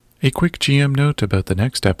A quick GM note about the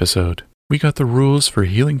next episode. We got the rules for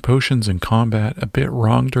healing potions in combat a bit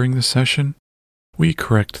wrong during the session. We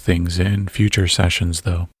correct things in future sessions,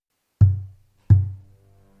 though.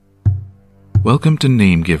 Welcome to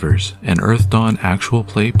Name Givers, an Earth Dawn actual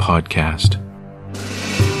play podcast.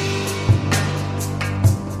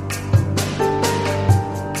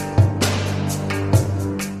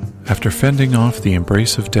 After fending off the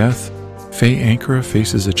embrace of death, Faye Ankara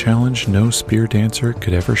faces a challenge no spear dancer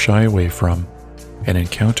could ever shy away from, an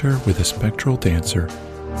encounter with a spectral dancer.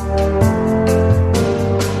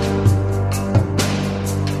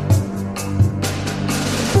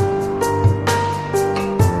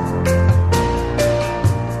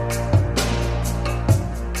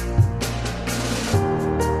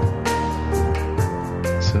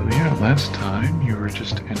 Last time you were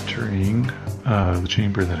just entering the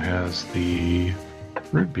chamber that has the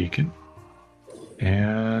red beacon,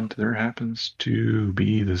 and there happens to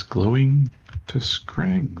be this glowing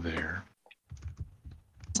Tiskrang there.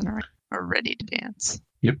 Are ready to dance.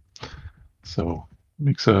 Yep. So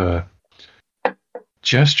makes a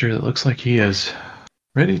gesture that looks like he is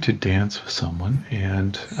ready to dance with someone,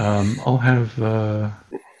 and I'll have.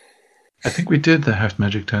 I think we did the half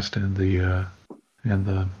magic test and the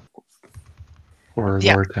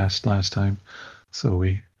lore test last time, so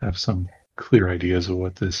we have some clear ideas of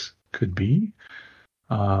what this could be.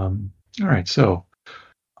 All right, so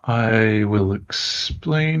I will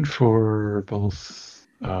explain for both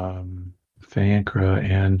Faye Ankara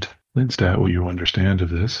and Lindstedt what you understand of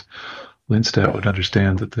this. Lindstedt would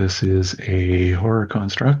understand that this is a horror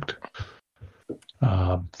construct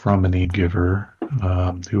from a name giver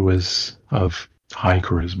who was of high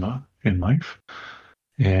charisma in life,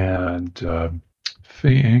 and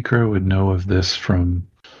Faye Ankara would know of this from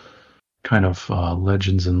kind of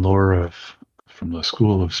legends and lore from the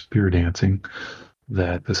school of spear dancing,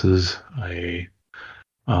 that this is a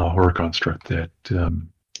horror construct that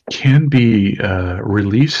can be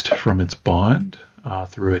released from its bond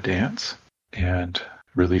through a dance and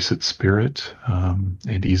release its spirit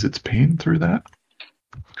and ease its pain through that.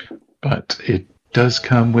 But it does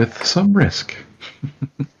come with some risk.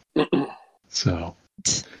 So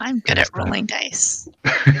I'm good at rolling dice.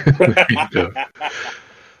 There you go.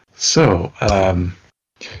 So,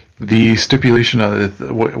 the stipulation of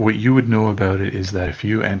it, what you would know about it is that if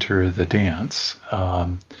you enter the dance,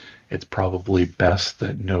 it's probably best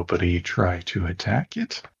that nobody try to attack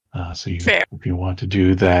it. If you want to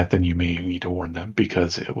do that, then you may need to warn them,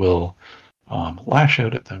 because it will lash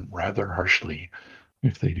out at them rather harshly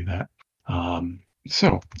if they do that.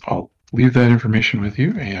 So I'll leave that information with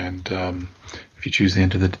you, and if you choose to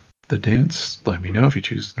enter the dance, let me know. If you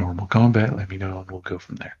choose normal combat, let me know, and we'll go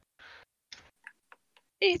from there.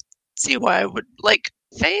 I see why I would like.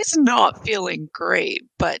 Faye's not feeling great,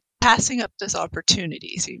 but passing up this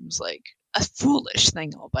opportunity seems like a foolish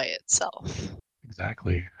thing all by itself.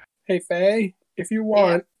 Exactly. Hey, Faye, if you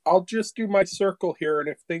want, I'll just do my circle here, and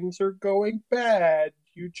if things are going bad,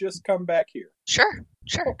 you just come back here. Sure.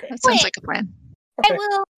 Okay. That sounds like a plan. Okay. I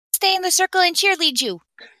will stay in the circle and cheerlead you.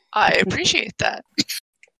 I appreciate that.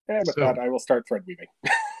 And with that, I will start thread weaving.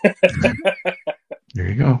 There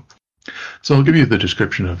you go. So I'll give you the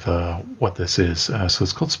description of what this is. So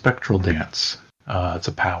it's called Spectral Dance. It's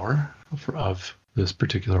a power of this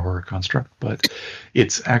particular horror construct, but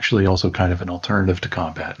it's actually also kind of an alternative to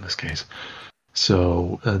combat in this case.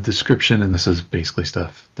 So description, and this is basically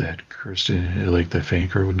stuff that Kirsten, like the Faye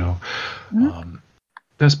Ankara, would know. Mm-hmm.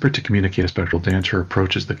 Desperate to communicate, a spectral dancer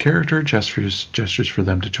approaches the character, gestures for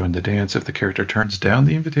them to join the dance. If the character turns down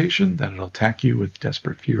the invitation, then it'll attack you with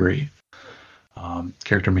desperate fury.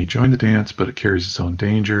 Character may join the dance, but it carries its own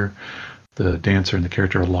danger. The dancer and the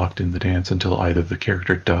character are locked in the dance until either the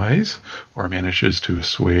character dies or manages to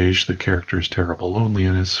assuage the character's terrible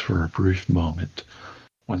loneliness for a brief moment.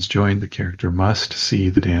 Once joined, the character must see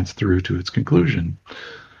the dance through to its conclusion.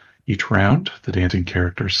 Each round, the dancing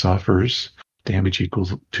character suffers damage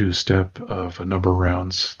equal to a step of a number of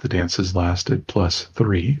rounds the dance has lasted plus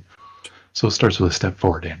 3. So it starts with a step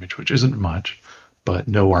 4 damage, which isn't much, but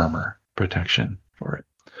no armor protection for it.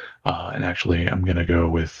 And actually, I'm going to go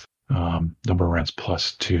with number of rounds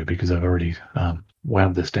plus 2, because I've already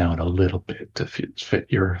wound this down a little bit to fit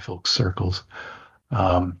your folks' circles.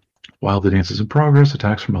 While the dance is in progress,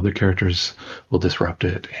 attacks from other characters will disrupt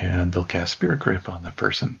it, and they'll cast Spirit Grip on the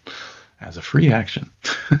person as a free action.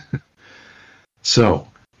 So,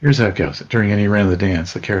 here's how it goes. During any round of the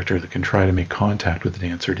dance, the character that can try to make contact with the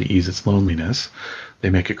dancer to ease its loneliness, they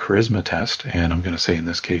make a charisma test, and I'm going to say in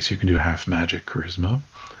this case you can do half magic charisma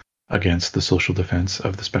against the social defense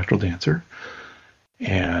of the spectral dancer.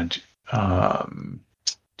 And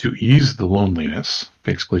to ease the loneliness,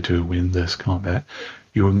 basically to win this combat,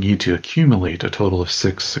 you will need to accumulate a total of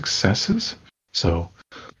 6 successes. So,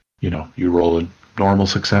 you roll a normal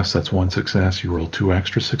success, that's 1 success. You roll 2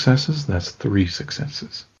 extra successes, that's 3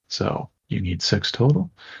 successes. So you need 6 total.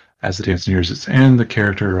 As the dance nears its end, the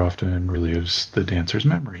character often relives the dancer's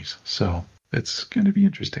memories. So it's going to be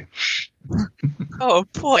interesting. Oh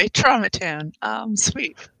boy, Trauma Town.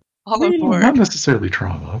 Sweet. All Well, aboard. not necessarily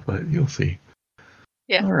trauma, but you'll see.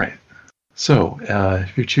 Yeah. All right. So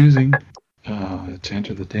if you're choosing to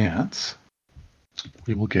enter the dance,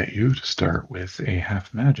 we will get you to start with a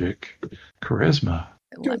half magic charisma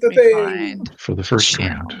Let the me thing. find. for the first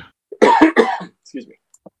Channel. round. Excuse me.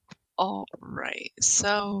 All right.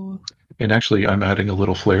 So And actually, I'm adding a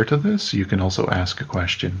little flair to this. You can also ask a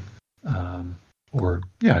question,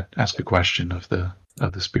 ask a question of the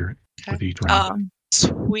spirit with each round.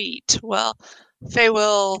 sweet. Well, Faye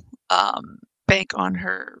will bank on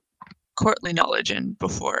her courtly knowledge and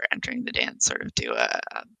before entering the dance, sort of do a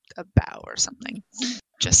bow or something,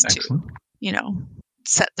 just Excellent. to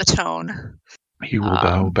set the tone. He will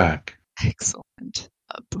bow back. Excellent.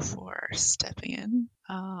 Before stepping in,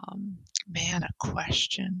 man, a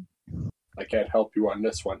question. I can't help you on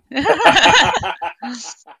this one.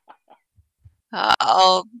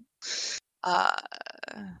 I'll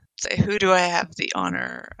say, who do I have the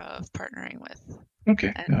honor of partnering with?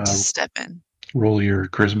 Okay. And step in. Roll your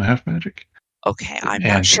charisma half magic. Okay, I'm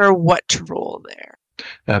and- not sure what to roll there.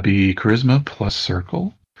 That'd be charisma plus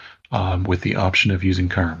circle, with the option of using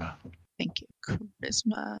karma. Thank you.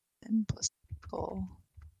 Charisma and plus circle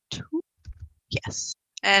 2. Yes.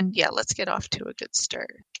 And yeah, let's get off to a good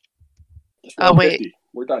start. Just Oh, wait.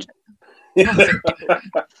 150. We're done.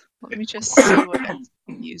 Let me just see what I've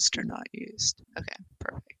used or not used. Okay,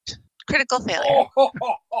 perfect. Critical failure.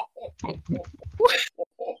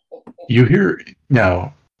 You hear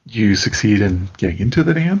now. You succeed in getting into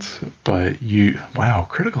the dance, but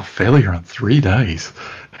critical failure on 3 dice.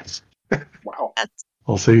 Wow.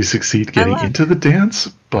 I'll say you succeed getting into the dance,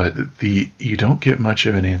 but you don't get much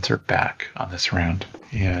of an answer back on this round,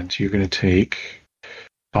 and you're going to take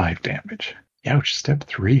 5 damage. Ouch! Step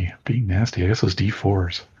 3, being nasty. I guess those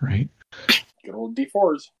D4s, right? Good old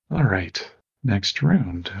D4s. All right. Next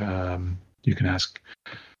round, you can ask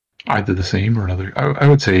either the same or another. I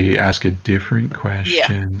would say ask a different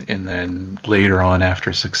question, and then later on,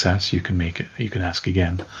 after success, you can ask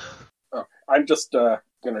again. Oh, I'm just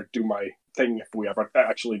gonna do my thing if we ever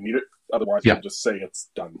actually need it. Otherwise, Yeah. we'll just say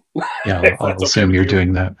it's done. Yeah, If I'll that's assume okay you're with you.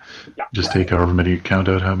 doing that. Yeah. Just take count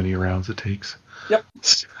out how many rounds it takes. Yep.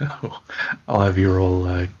 So I'll have you roll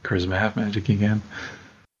charisma half magic again,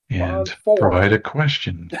 and 4. provide a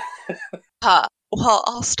question. Well,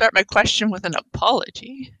 I'll start my question with an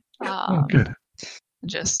apology. Oh, good.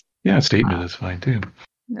 Just Yeah, a statement is fine too.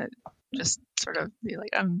 just sort of be like,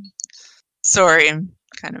 I'm sorry, and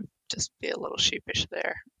kind of just be a little sheepish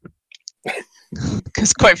there.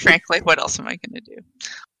 Because quite frankly, what else am I going to do?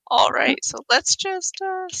 All right, so let's just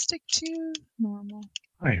stick to normal.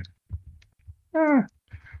 Hi.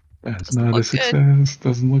 That's Doesn't not a look success.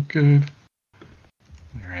 Doesn't look good.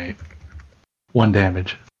 All right. 1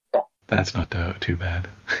 damage. That's not too bad.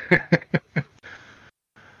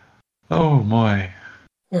 Oh my.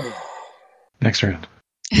 Next round.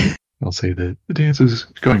 I'll say that the dance is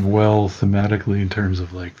going well thematically in terms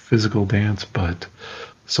of like physical dance, but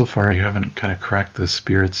so far you haven't kind of cracked the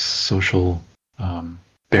spirit's social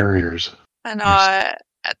barriers. And at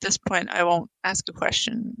this point, I won't ask a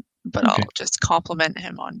question, but Okay. I'll just compliment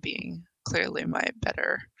him on being clearly my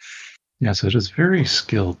better. Yeah, so it is very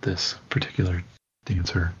skilled, this particular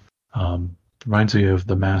dancer. Reminds me of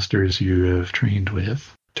the masters you have trained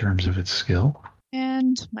with in terms of its skill.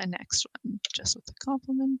 And my next one, just with a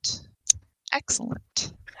compliment.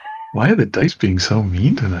 Excellent. Why are the dice being so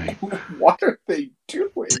mean tonight? What are they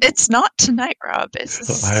doing? It's not tonight, Rob.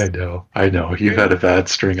 It's I know. You've had a bad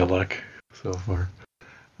string of luck so far.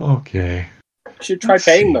 Okay. You should try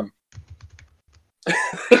paying them.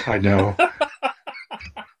 I know.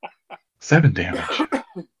 7 damage.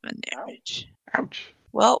 damage. Ouch.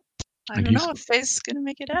 Well, I And don't he's- know if Faye's going to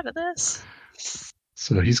make it out of this.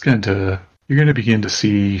 So you're going to begin to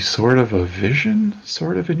see sort of a vision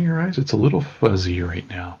sort of in your eyes. It's a little fuzzy right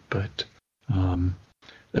now, but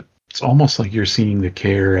it's almost like you're seeing the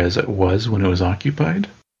care as it was when it was occupied.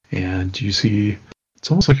 And you see, it's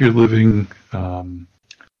almost like you're living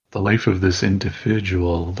the life of this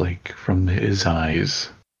individual, like from his eyes,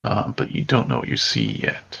 but you don't know what you see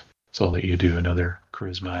yet. So I'll let you do another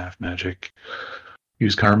charisma half magic.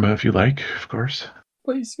 Use karma if you like, of course.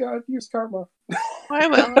 Please, God, use karma. I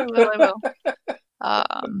will.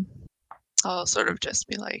 I'll sort of just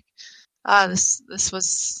be like, this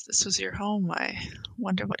was your home. I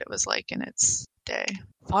wonder what it was like in its day.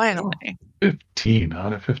 Finally. 15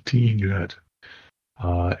 out of 15. You had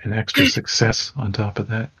an extra success on top of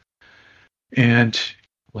that. And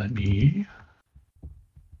let me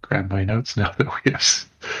grab my notes now that we have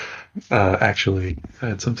actually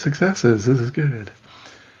had some successes. This is good.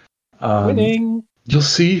 Winning. You'll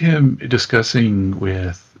see him discussing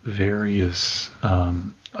with various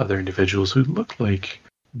other individuals who look like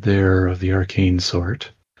they're of the arcane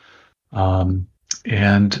sort.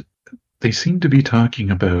 And they seem to be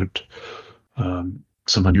talking about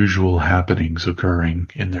some unusual happenings occurring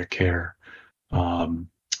in their care.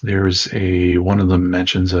 There's one of them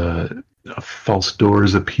mentions a false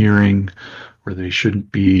doors appearing where they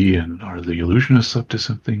shouldn't be, and are the illusionists up to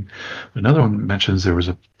something? Another one mentions there was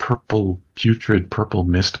a putrid purple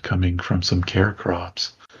mist coming from some care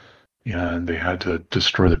crops, and they had to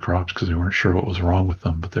destroy the crops because they weren't sure what was wrong with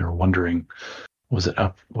them, but they were wondering, was it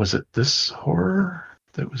this horror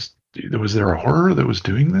was there a horror that was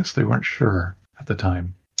doing this? They weren't sure at the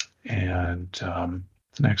time. And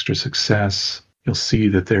it's an extra success. You'll see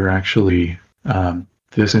that they're actually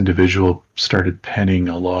this individual started penning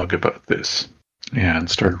a log about this and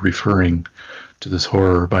started referring to this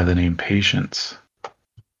horror by the name Patience.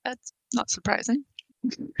 That's not surprising.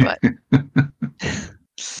 But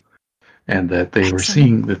and that they were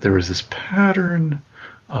seeing that there was this pattern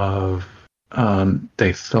of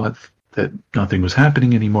they thought that nothing was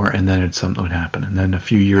happening anymore, and then something would happen, and then a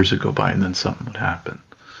few years would go by, and then something would happen.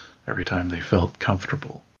 Every time they felt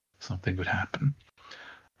comfortable, something would happen.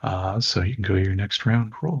 So you can go your next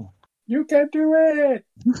round roll. You can do it!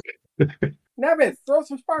 Nevith, throw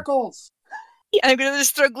some sparkles! I'm going to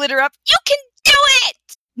just throw glitter up. You can do it!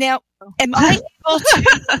 Now, am I able to...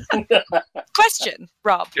 Question,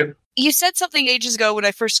 Rob. Yep. You said something ages ago when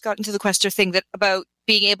I first got into the Quester thing about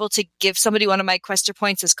being able to give somebody one of my Quester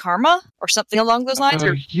points as karma or something along those lines?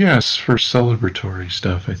 Yes, for celebratory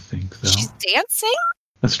stuff, I think, though. She's dancing?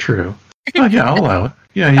 That's true. Oh, yeah, I'll allow it.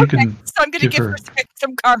 Yeah, you can. So I'm going to give her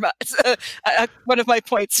some karma. It's one of my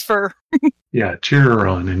points for... Yeah, cheer her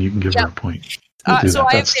on, and you can give her a point. So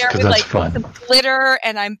I'm there with like fun. some glitter,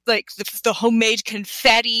 and I'm like the homemade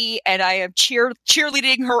confetti, and I am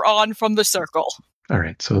cheerleading her on from the circle. All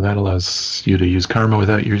right, so that allows you to use karma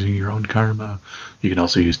without using your own karma. You can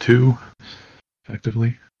also use 2,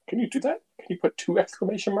 effectively. Can you do that? Can you put 2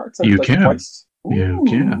 exclamation marks on You like can. Twice? You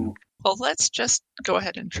can. Well, let's just go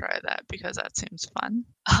ahead and try that because that seems fun.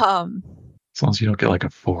 As long as you don't get like a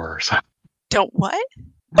 4 or something. Don't what?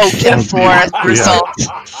 Oh, get a 4 result.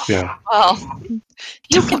 Yeah. Well,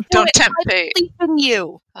 don't tempt fate. I believe in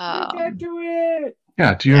you. You can do it!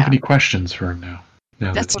 Yeah, do you have any questions for him now?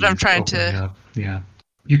 That's what I'm trying to... Yeah.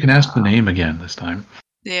 You can ask the name again this time.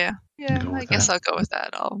 Yeah, I guess I'll go with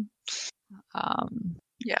that.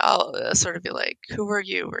 I'll sort of be like, who are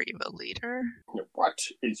you? Were you a leader? What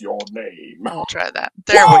is your name? I'll try that.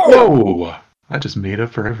 There we go. Whoa! I just made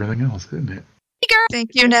up for everything else, didn't it? Hey, girl.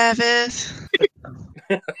 Thank you, Nevis.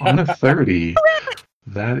 On a 30,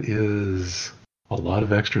 that is a lot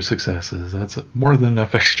of extra successes. That's more than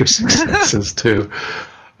enough extra successes to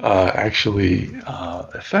actually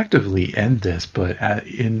effectively end this, but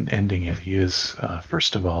in ending it, he is,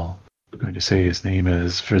 first of all, going to say his name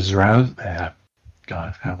is Fizraz.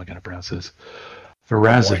 God, how am I going to pronounce this?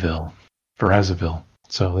 Farazivil.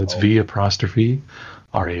 So it's V''Rasivil.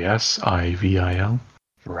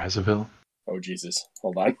 Farazivil. Oh, Jesus.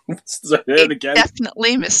 Hold on. Say it again.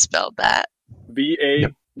 Definitely misspelled that. V-A...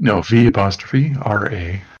 Yep. No, V''Ra.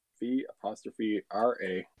 V''Ra. Sivil.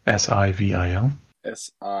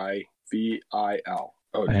 Sivil.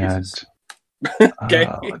 Oh, And Jesus. Okay.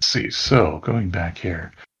 let's see. So going back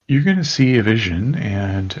here, you're going to see a vision,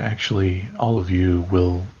 and actually, all of you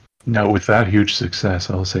will. Now, with that huge success,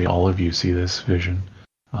 I'll say all of you see this vision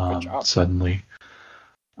suddenly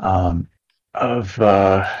of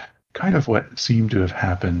kind of what seemed to have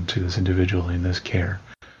happened to this individual in this care.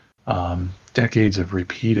 Decades of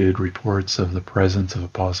repeated reports of the presence of a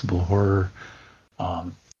possible horror.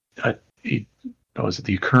 The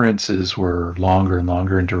occurrences were longer and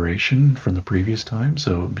longer in duration from the previous time,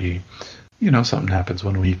 so it would be, something happens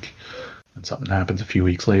 1 week, then something happens a few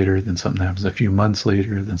weeks later, then something happens a few months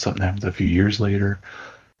later, then something happens a few years later,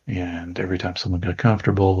 and every time someone got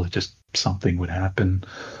comfortable, something would happen.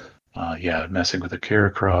 Messing with the care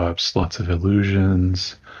crops, lots of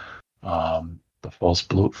illusions, the false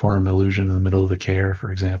bloat form illusion in the middle of the care,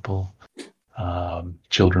 for example,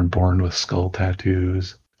 children born with skull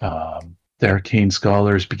tattoos. The arcane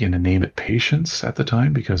scholars began to name it Patience at the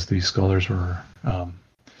time because these scholars were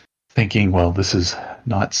thinking, well, this is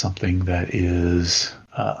not something that is,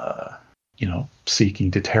 seeking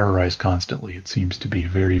to terrorize constantly. It seems to be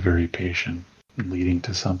very, very patient, leading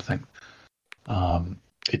to something.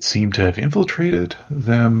 It seemed to have infiltrated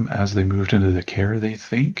them as they moved into the care, they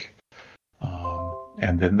think.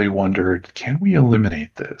 And then they wondered, can we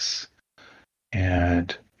eliminate this?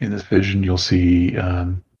 And in this vision, you'll see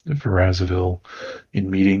Verazaville in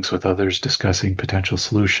meetings with others discussing potential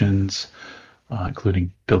solutions,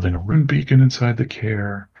 including building a rune beacon inside the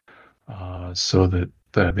care, so that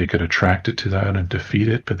they could attract it to that and defeat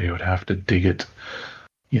it, but they would have to dig it,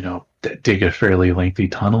 dig a fairly lengthy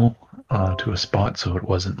tunnel to a spot so it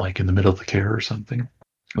wasn't like in the middle of the care or something.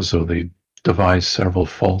 So they devised several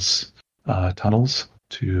false tunnels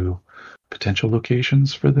to potential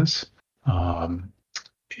locations for this. And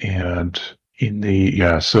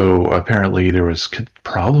so apparently there was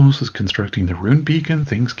problems with constructing the rune beacon.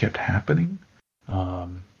 Things kept happening.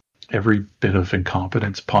 Every bit of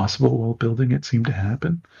incompetence possible while building it seemed to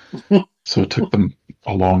happen. So it took them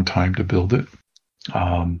a long time to build it.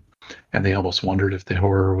 And they almost wondered if the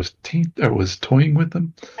horror was toying with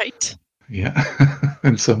them. Right. Yeah,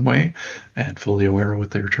 in some way, and fully aware of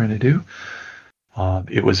what they were trying to do.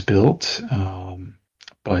 It was built,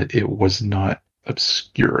 but it was not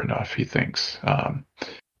obscure enough, he thinks.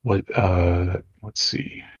 Let's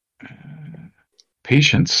see.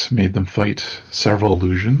 Patience made them fight several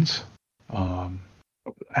illusions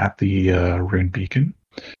at the rune beacon.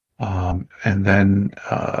 And then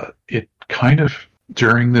it kind of,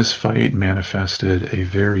 during this fight, manifested a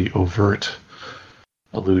very overt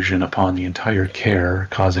illusion upon the entire care,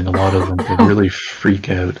 causing a lot of them to really freak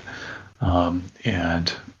out,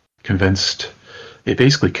 and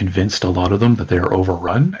basically convinced a lot of them that they were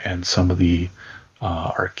overrun, and some of the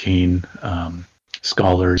arcane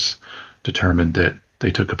scholars determined that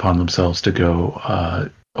they took upon themselves to go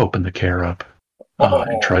open the care up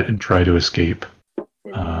and try to escape.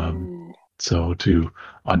 So to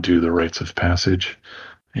undo the rites of passage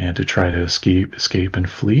and to try to escape and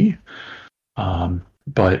flee.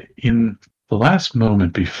 But in the last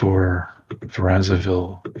moment before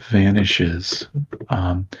Verazaville vanishes,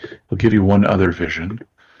 we'll give you one other vision,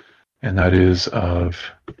 and that is of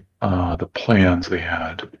the plans they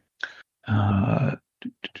had. They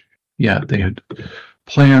had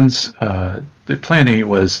plans. The plan A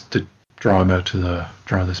was to draw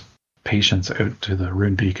this patients out to the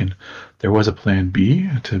rune beacon. There was a plan B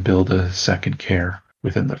to build a second care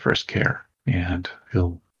within the first care, and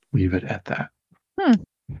he'll leave it at that. I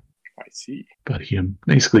see. But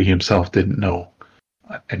he himself didn't know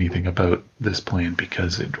anything about this plan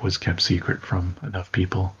because it was kept secret from enough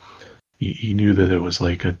people. He knew that it was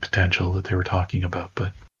like a potential that they were talking about,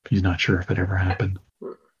 but he's not sure if it ever happened.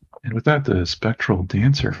 And with that, the spectral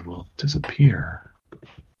dancer will disappear.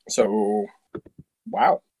 So,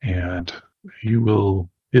 wow. And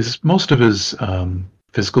most of his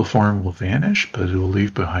physical form will vanish, but it will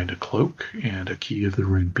leave behind a cloak and a key of the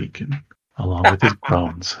rune beacon, along with his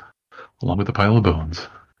bones, along with a pile of bones.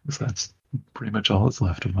 Because that's pretty much all that's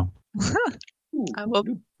left of him. I will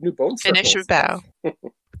new bone finish your bow.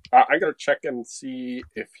 I gotta check and see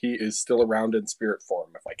if he is still around in spirit form,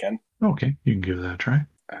 if I can. Okay, you can give that a try.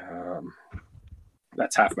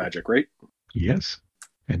 That's half magic, right? Yes.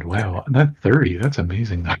 And wow, that 30, that's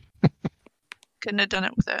amazing. Couldn't have done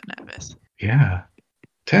it without Nevis. Yeah.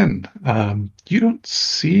 10. You don't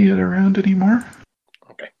see it around anymore?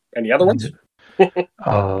 Okay. Any other ones?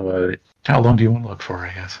 How long do you want to look for,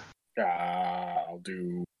 I guess? I'll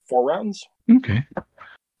do 4 rounds. Okay.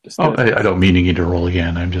 I don't mean you to roll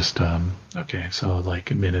again. I'm just, okay, so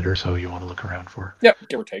like a minute or so you want to look around for. Yep,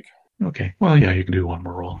 give or take. Okay. Well, yeah, you can do one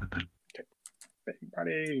more roll. And then... Okay.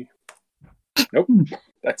 Anybody? Nope.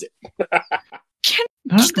 That's it.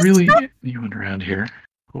 Not really anyone around here.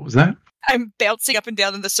 What was that? I'm bouncing up and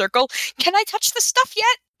down in the circle. Can I touch the stuff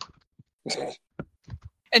yet?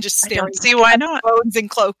 And just staring. I don't see why not. Bones and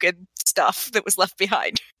cloak and stuff that was left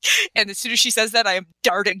behind. And as soon as she says that, I am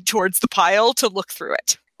darting towards the pile to look through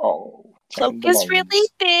it. Oh, cloak is really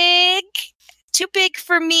big. Too big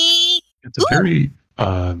for me. It's a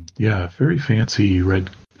very fancy red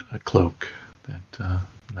cloak that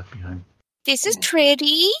left behind. This is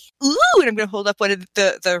pretty. Ooh, and I'm going to hold up one of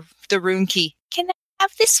the rune key. Can I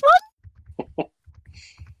have this one?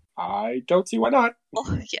 I don't see why not.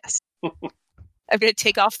 Oh, yes. I'm going to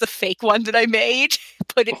take off the fake one that I made,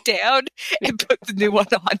 put it down, and put the new one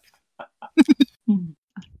on.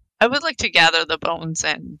 I would like to gather the bones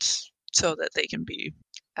and so that they can be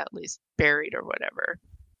at least buried or whatever.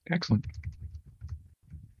 Excellent.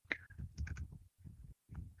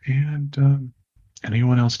 And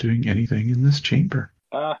anyone else doing anything in this chamber?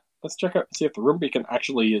 let's check out and see if the room beacon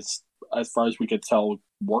actually is, as far as we can tell,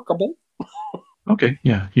 workable. Okay,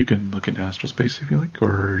 yeah, you can look into astral space if you like,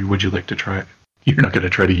 or would you like to try it? You're not going to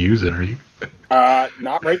try to use it, are you?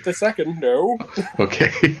 Not right this second, no.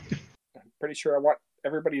 Okay. I'm pretty sure I want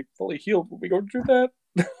everybody fully healed when we go to do that.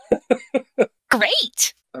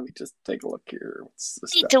 Great! Let me just take a look here. What's the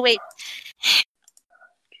Need stuff? to wait.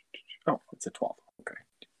 Oh, it's a 12. Okay.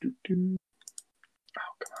 Oh,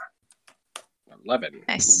 come on. 11.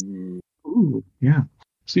 Nice. Ooh, yeah.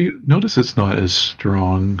 So you notice it's not as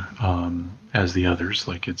strong as the others.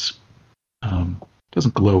 Like it's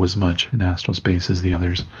doesn't glow as much in astral space as the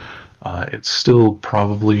others. It's still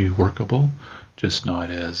probably workable, just not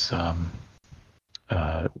as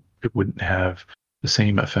it wouldn't have the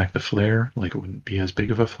same effect of flare. Like it wouldn't be as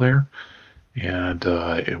big of a flare, and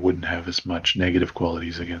it wouldn't have as much negative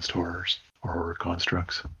qualities against horrors or horror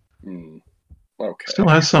constructs. Okay. Still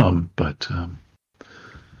has some, but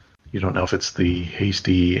you don't know if it's the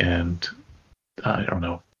hasty and I don't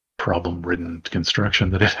know, problem-ridden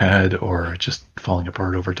construction that it had, or just falling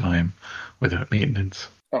apart over time without maintenance.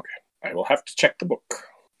 Okay. I will have to check the book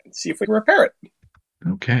and see if we can repair it.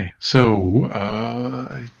 Okay, so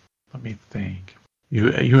let me think.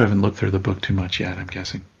 You haven't looked through the book too much yet, I'm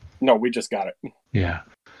guessing. No, we just got it. Yeah.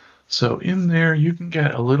 So in there, you can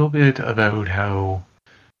get a little bit about how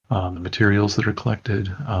the materials that are collected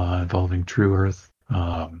involving true earth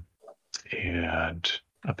and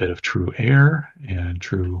a bit of true air and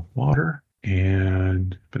true water,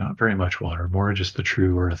 but not very much water, more just the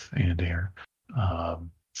true earth and air.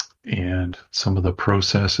 And some of the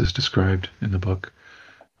process is described in the book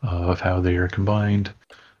of how they are combined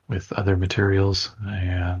with other materials.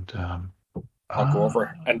 And I'll go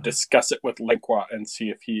over and discuss it with Lenqua and see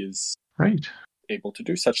if he is right. able to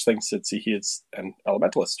do such things since he is an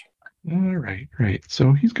elementalist. All right.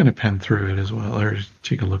 So he's going to pen through it as well, or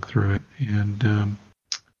take a look through it, and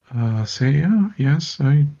say, yes,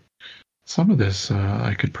 some of this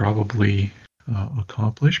I could probably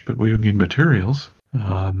accomplish, but we would need materials.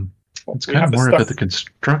 It's kind of more about the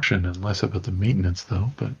construction and less about the maintenance,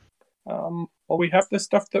 though. But well, we have the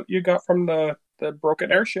stuff that you got from the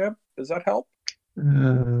broken airship. Does that help?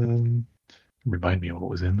 Remind me of what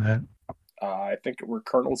was in that. I think it were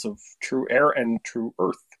kernels of true air and true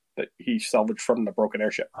earth that he salvaged from the broken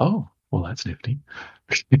airship. Oh, well, that's nifty.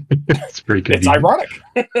 It's pretty good. It's ironic.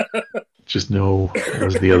 Just no, it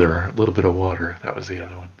was the other, a little bit of water. That was the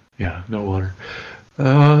other one. Yeah, no water.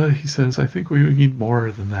 He says, I think we would need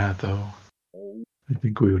more than that, though. I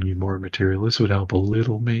think we would need more material. This would help a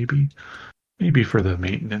little, maybe. Maybe for the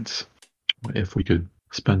maintenance. If we could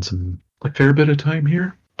spend a fair bit of time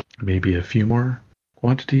here. Maybe a few more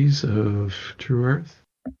quantities of true earth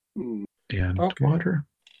and water.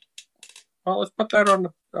 Well, let's put that on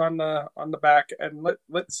the back, and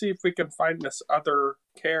let's see if we can find this other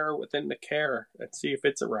care within the care and see if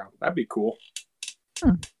it's around. That'd be cool.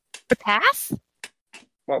 The path?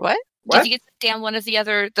 Well, What? Did you get down one of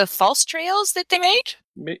the false trails that they made?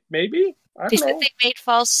 Maybe. I They don't said know. they made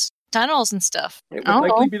false tunnels and stuff. It I would don't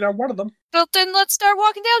likely know. be down one of them. Well, then let's start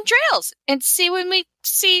walking down trails and see when we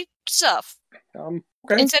see stuff. Okay.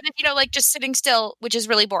 Instead of, just sitting still, which is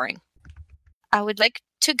really boring. I would like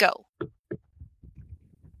to go.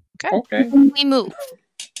 Okay. We move.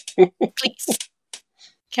 Please.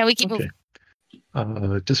 Can we keep moving?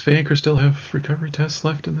 Does Fayanker still have recovery tests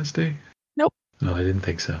left in this day? Nope. No, I didn't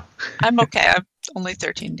think so. I'm okay. I'm only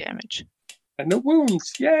 13 damage. And no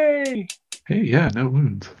wounds. Yay! Hey, yeah, no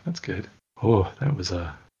wounds. That's good. Oh, I was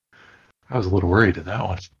a little worried at that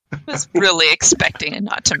one. I was really expecting it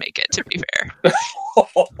not to make it, to be fair.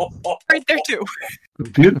 Right there, too.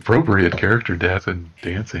 It'd be an appropriate character death and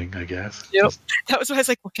dancing, I guess. Yep. That was why I was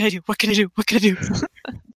like, what can I do? What can I do? What can I do?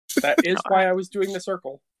 That is why I was doing the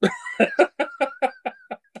circle.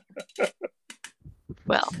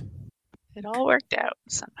 Well, it all worked out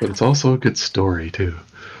somehow. But it's also a good story, too.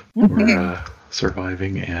 We're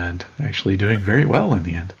surviving and actually doing very well in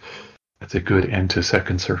the end. That's a good end to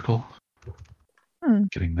second circle.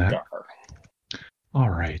 Getting that. Gar. All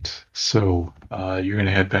right. So you're going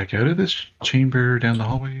to head back out of this chamber down the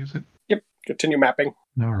hallway, is it? Yep. Continue mapping.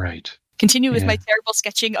 All right. Continue with Yeah. my terrible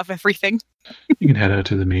sketching of everything. You can head out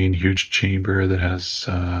to the main huge chamber that has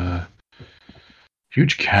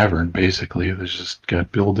huge cavern, basically. There's just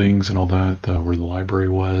got buildings and all that, where the library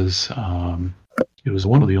was. It was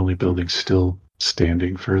one of the only buildings still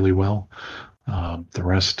standing fairly well. The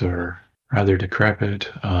rest are rather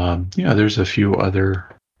decrepit. There's a few other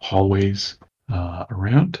hallways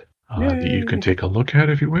around that you can take a look at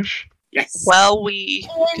if you wish. Yes. While we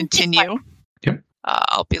continue, Yep.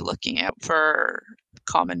 I'll be looking out for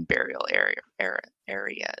common burial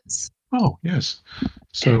areas. Oh, yes.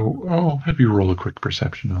 So I'll have you roll a quick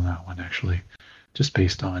perception on that one, actually. Just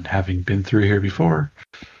based on having been through here before.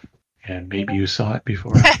 And maybe you saw it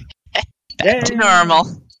before. Back to normal.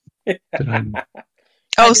 Did I?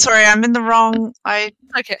 Oh, sorry, I'm in the wrong. I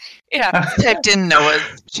Okay. Yeah. typed in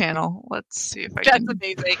Noah's channel. Let's see if I That's can.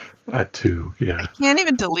 amazing. Two, I yeah. can't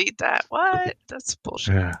even delete that. What? That's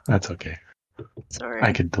bullshit. Yeah, that's okay. Sorry.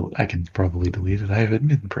 I can probably delete it. I have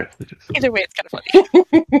admin privileges. Either way, it's kind of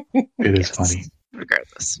funny. It is Yes. funny.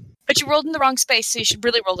 Regardless. But you rolled in the wrong space, so you should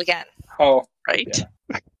really roll again. Oh, Right?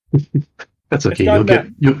 Yeah. That's okay.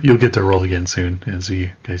 gone You'll get to roll again soon as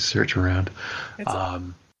you guys search around. it's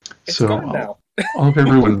So gone now. I'll have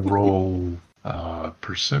everyone roll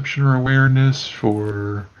perception or awareness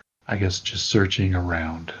for, I guess, just searching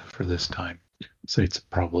around for this time. So it's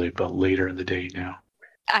probably about later in the day now.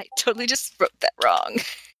 I totally just wrote that wrong.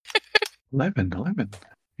 11,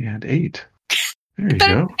 and 8. There you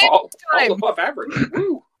Better go. All time. above average.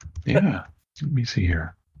 Woo. Yeah. Let me see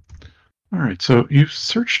here. All right. So you've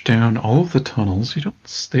searched down all of the tunnels.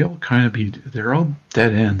 They all kind of they're all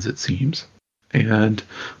dead ends, it seems. And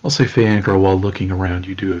I'll say, Feangra, while looking around,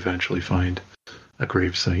 you do eventually find a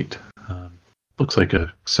gravesite. Looks like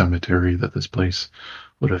a cemetery that this place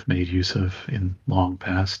would have made use of in long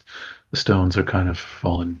past. The stones are kind of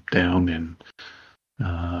fallen down and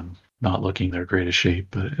not looking their greatest shape,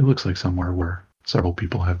 but it looks like somewhere where several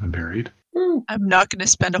people have been buried. Woo. I'm not going to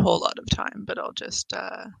spend a whole lot of time, but I'll just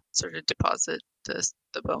sort of deposit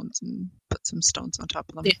the bones and put some stones on top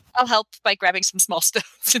of them. Yeah, I'll help by grabbing some small stones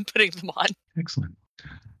and putting them on. Excellent.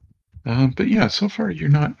 But yeah, so far you're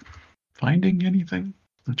not finding anything.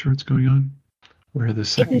 Not sure what's going on. Where the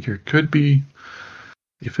second here could be,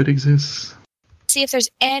 if it exists. See if there's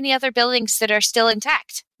any other buildings that are still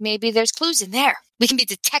intact. Maybe there's clues in there. We can be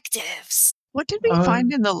detectives. What did we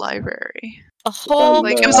find in the library? A whole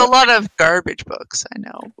Like, it was a lot of garbage books, I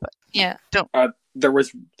know, but yeah. There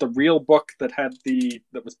was the real book that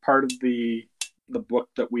was part of the book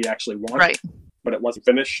that we actually wanted, right. but it wasn't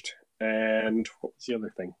finished. And what was the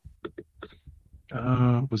other thing?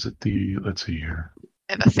 Was it let's see here.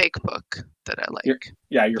 I have a fake book that I like.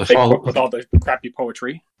 Your The fake follow- book with all the crappy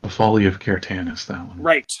poetry. The Folly of Cartanis, that one.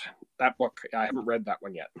 Right, that book. I haven't read that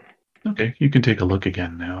one yet. Okay, you can take a look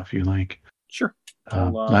again now if you like. Sure.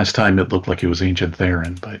 I'll, Last time it looked like it was Ancient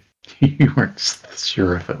Theron, but you weren't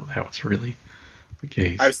sure if that was really the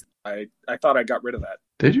case. I thought I got rid of that.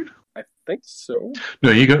 Did you? I think so.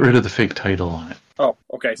 No, you got rid of the fake title on it. Oh,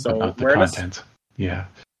 okay. but So not the awareness. contents. Yeah.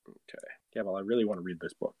 Yeah, well, I really want to read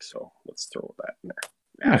this book, so let's throw that in there.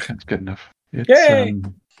 Yeah, that's good enough. It's, Yay!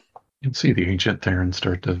 you'll see the Ancient Theron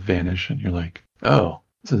start to vanish, and you're like, oh,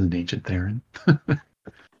 this is an Ancient Theron.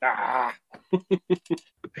 Ah.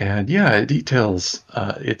 And yeah, it details.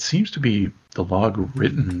 It seems to be the log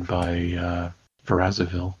written by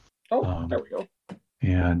Verazaville, Oh, there we go.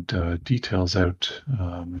 and details out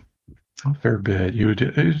a fair bit. You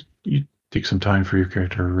take some time for your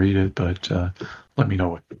character to read it, but let me know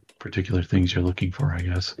what particular things you're looking for, I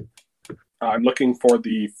guess. I'm looking for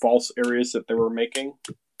the false areas that they were making.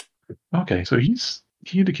 Okay, so he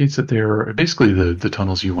indicates that they're basically the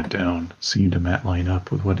tunnels you went down seem to line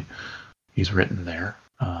up with what he's written there.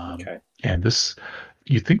 Okay. And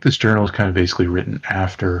you think this journal is kind of basically written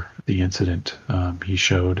after the incident he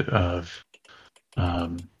showed of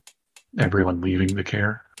everyone leaving the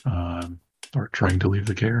care or trying to leave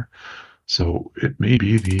the care. So it may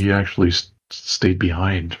be that he actually stayed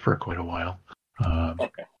behind for quite a while.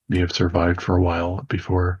 Okay. May have survived for a while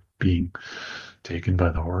before being taken by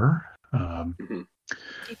the horror. Mhm.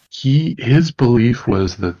 His belief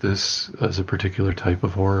was that this is a particular type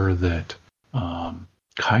of horror that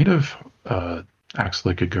kind of acts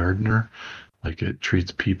like a gardener, like it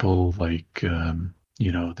treats people like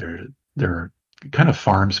they're kind of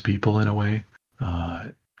farms people in a way.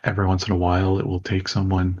 Every once in a while, it will take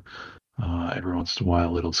someone. Every once in a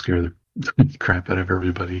while, it'll scare the crap out of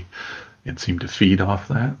everybody and seem to feed off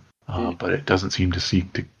that. But it doesn't seem to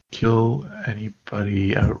seek to kill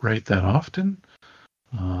anybody outright that often.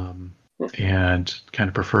 And kind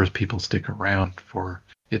of prefers people stick around for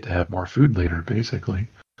it to have more food later, basically.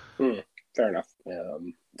 Fair enough.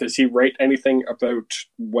 Does he write anything about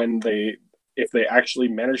if they actually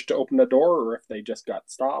managed to open the door, or if they just got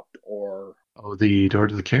stopped, or? Oh, the door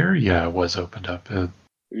to the care? Yeah, it was opened up.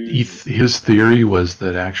 His theory was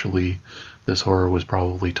that actually this horror was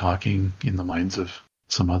probably talking in the minds of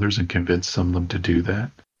some others and convinced some of them to do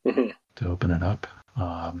that, to open it up.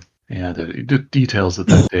 And it details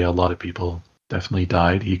that day a lot of people definitely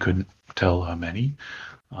died. He couldn't tell how many.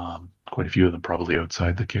 Quite a few of them probably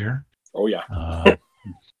outside the care. Oh, yeah.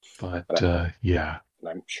 But yeah. And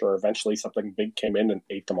I'm sure eventually something big came in and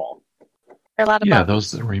ate them all. A lot of Yeah, bugs.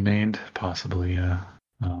 those that remained, possibly.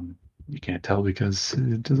 You can't tell because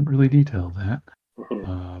it doesn't really detail that.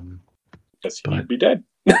 Because But- he'd be dead.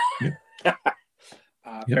 Yep. Yep.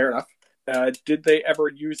 Fair enough. Did they ever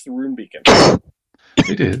use the rune beacon?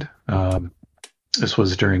 They did. This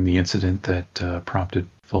was during the incident that prompted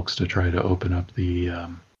folks to try to open up the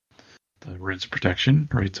rights of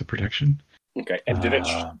protection. Okay, and did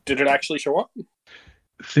Uh, it actually show up?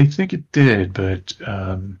 They think it did, but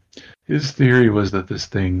his theory was that this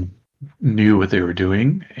thing knew what they were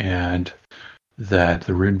doing, and that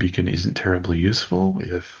the rune beacon isn't terribly useful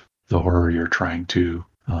if the horror you're trying to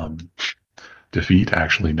defeat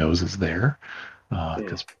actually knows it's there,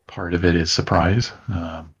 because part of it is surprise.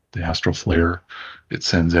 The astral flare it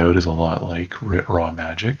sends out is a lot like raw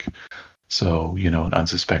magic, so an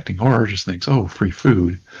unsuspecting horror just thinks, "Oh, free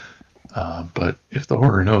food." But if the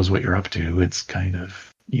horror knows what you're up to, it's kind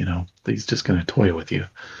of, he's just going to toy with you.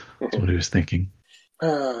 That's what he was thinking.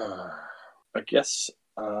 I guess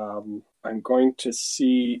I'm going to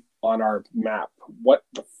see on our map what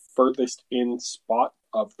the furthest in spot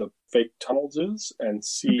of the fake tunnels is and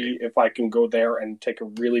see if I can go there and take a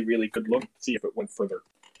really, really good look, see if it went further.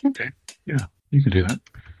 Okay. Yeah, you can do that.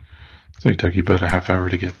 So it took you about a half hour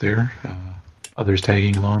to get there. Others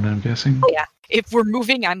tagging along, I'm guessing? Oh, yeah. If we're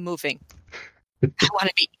moving, I'm moving.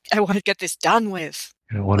 I want to get this done with.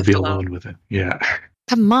 You don't want to be alone with it. Yeah.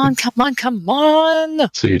 Come on.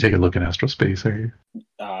 So you take a look in astral space, are you?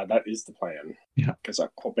 That is the plan. Yeah. Because I'm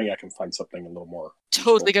hoping I can find something a little more.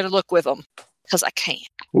 Totally going to look with them. Because I can.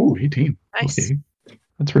 Ooh, 18. Nice. Okay.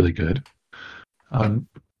 That's really good.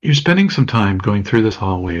 You're spending some time going through this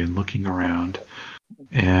hallway and looking around.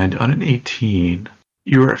 And on an 18,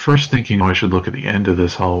 you were at first thinking, I should look at the end of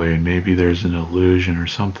this hallway and maybe there's an illusion or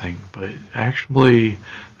something. But actually,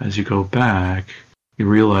 as you go back, you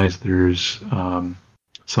realize there's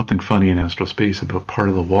something funny in astral space about part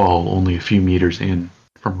of the wall only a few meters in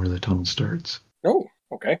from where the tunnel starts. Oh,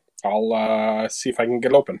 okay. I'll see if I can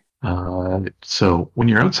get open. So when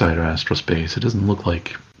you're outside of astral space, it doesn't look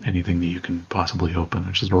like anything that you can possibly open.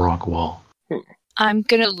 It's just a rock wall. I'm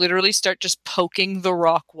going to literally start just poking the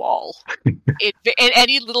rock wall. In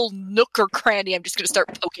any little nook or cranny, I'm just going to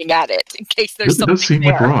start poking at it in case there's It something does seem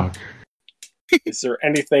there. like rock. Is there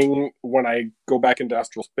anything, when I go back into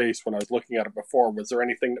astral space, when I was looking at it before, was there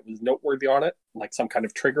anything that was noteworthy on it? Like some kind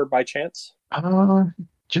of trigger by chance?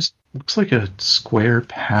 Just looks like a square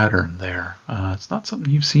pattern there. It's not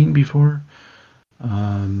something you've seen before.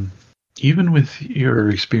 Even with your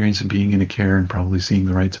experience of being in a care and probably seeing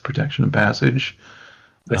the rites of protection and passage.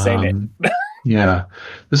 This ain't it. Yeah.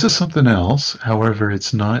 This is something else. However,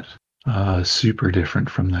 it's not super different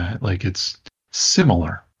from that. Like, it's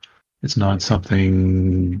similar. It's not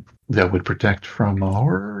something that would protect from a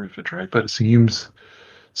horror if it tried, but it seems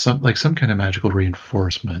some kind of magical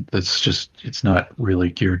reinforcement it's not really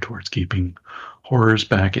geared towards keeping horrors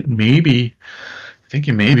back. It might be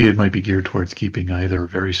geared towards keeping either a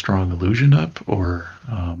very strong illusion up or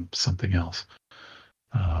something else.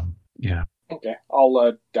 Yeah. Okay,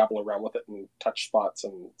 I'll dabble around with it and touch spots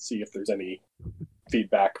and see if there's any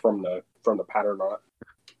feedback from the pattern on it.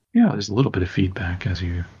 Yeah, there's a little bit of feedback as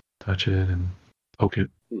you touch it and poke it.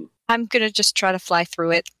 I'm going to just try to fly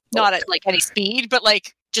through it. Not at like any speed, but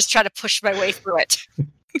like just try to push my way through it.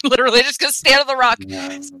 Literally just going to stand on the rock,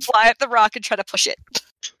 fly at the rock and try to push it.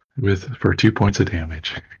 For 2 points of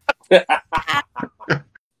damage.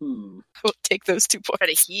 We'll take those 2 points.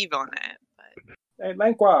 Try to heave on it. But Hey,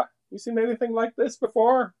 Lanqua, you seen anything like this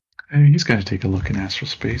before? He's got to take a look in astral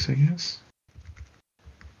space, I guess.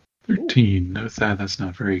 13. Note that's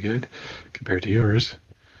not very good compared to yours.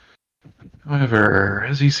 However,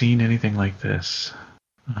 has he seen anything like this?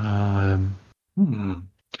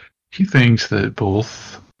 He thinks that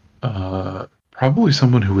both, probably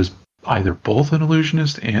someone who was either both an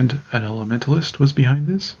illusionist and an elementalist was behind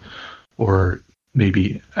this, or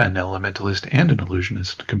maybe an elementalist and an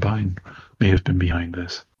illusionist combined may have been behind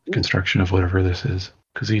this construction of whatever this is.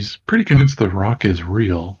 Because he's pretty convinced the rock is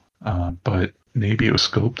real, but maybe it was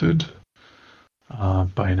sculpted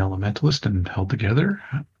by an elementalist and held together.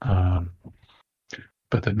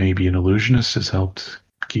 But that maybe an illusionist has helped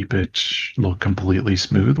keep it look completely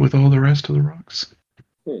smooth with all the rest of the rocks.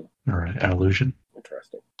 Or an illusion.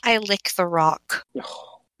 Interesting. I lick the rock.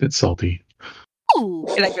 It's salty. Ooh,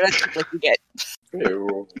 and I'm going to keep licking it.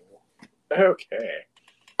 Ew. Okay.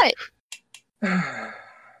 What?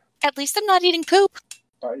 At least I'm not eating poop.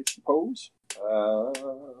 I suppose. Not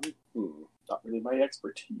really my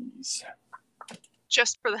expertise.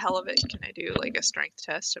 just for the hell of it, can I do like a strength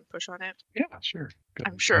test and push on it? Yeah, sure. Go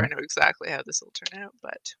I'm sure I ahead. know exactly how this will turn out,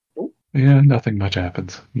 but Yeah, nothing much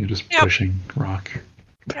happens. You're just Yep. pushing rock.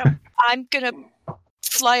 I'm gonna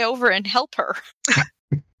fly over and help her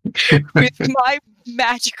with my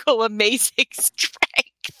magical, amazing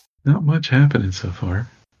strength. Not much happening so far.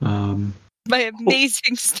 My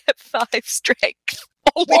amazing step 5 strength.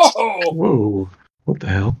 Holy Whoa! Whoa, what the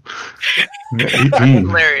hell? that's 18.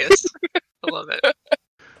 hilarious. I love it.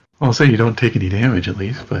 I'll say you don't take any damage at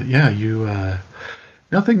least, but yeah, you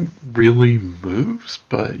nothing really moves,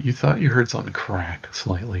 but you thought you heard something crack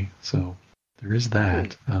slightly, so there is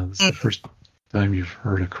that. This is the first time you've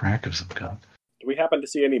heard a crack of some kind. Do we happen to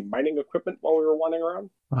see any mining equipment while we were wandering around?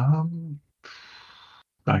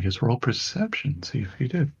 I guess roll perception, see if you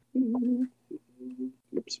did.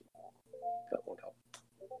 Oops. That won't help.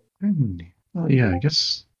 Well, yeah, I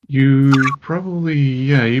guess you probably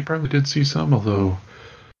did see some, although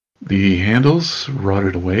the handles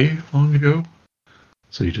rotted away long ago.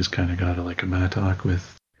 So you just kind of got like a mattock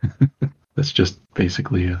with that's just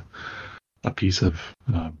basically a piece of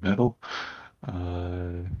metal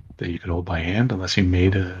that you could hold by hand, unless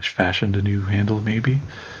you fashioned a new handle, maybe.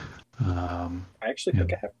 I actually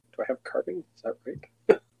think I have. Do I have carving? Is that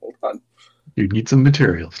right? Hold on. You need some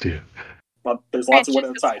materials too. But there's lots of wood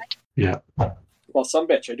outside. Yeah, Well, some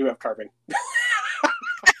bitch, I do have carving.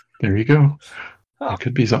 there you go. Huh. That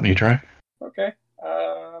could be something you try. Okay.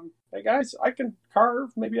 Hey guys, I can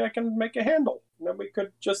carve. Maybe I can make a handle. And then we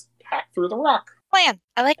could just hack through the rock. plan.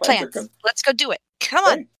 I like Plans are plans. good. Let's go do it. Come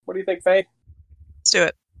on. Hey, what do you think, Faye? Let's do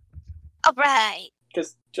it. All right.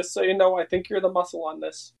 Because just so you know, I think you're the muscle on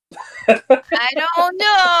this. I don't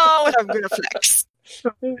know. And I'm going to flex.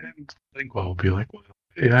 And Lingua will be like, well,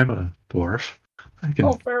 hey, I'm a dwarf.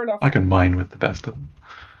 Oh, fair enough. I can mine with the best of them.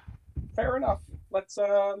 Fair enough. Let's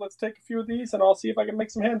take a few of these, and I'll see if I can make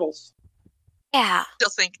some handles. Yeah. Still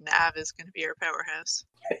think Nav is going to be our powerhouse.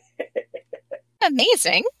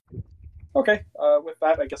 Amazing. Okay. With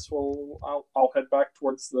that, I guess I'll head back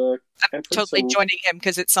towards the I'm entrance. totally joining him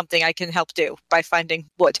because it's something I can help do by finding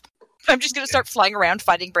wood. I'm just going to start flying around,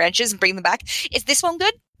 finding branches, and bringing them back. Is this one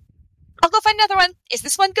good? I'll go find another one. Is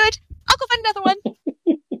this one good? I'll go find another one.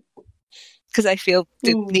 Because I feel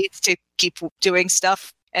it needs to keep doing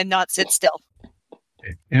stuff and not sit still.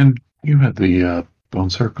 And you had the bone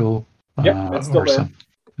circle. Yep, it's still there.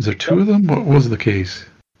 Is there two of them? What was the case?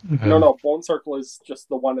 No. Bone Circle is just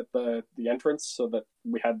the one at the entrance, so that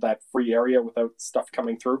we had that free area without stuff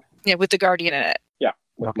coming through. Yeah, with the guardian in it. Yeah.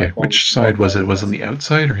 with Okay, my bone- which side was it? Was it on the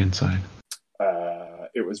outside or inside?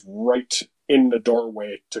 It was right in the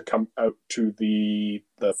doorway to come out to the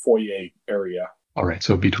foyer area. All right,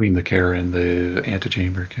 so between the care and the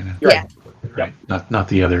antechamber, kind of. Right. Right. Not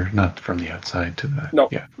the other, not from the outside to the. No.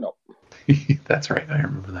 Yeah. No. That's right. I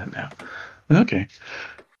remember that now. Okay.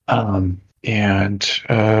 And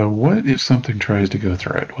what if something tries to go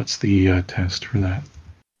through it? What's the test for that?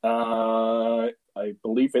 I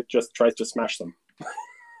believe it just tries to smash them.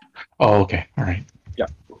 Oh, okay. All right. Yeah.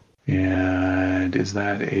 And is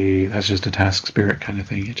that's just a task spirit kind of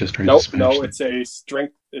thing? It just tries Nope, to smash no, them? it's a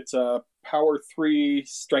strength. It's a power 3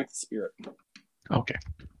 strength spirit, Okay.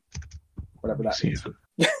 whatever that See is.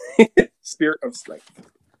 if- Spirit of strength.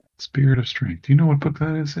 Spirit of Strength. Do you know what book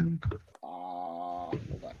that is in? Hold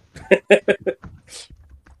on.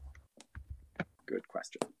 Good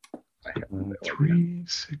question. I have no idea.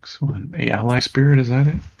 361. A ally spirit, is that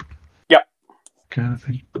it? Yep. Kind of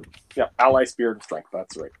thing. Yeah, ally spirit of strength.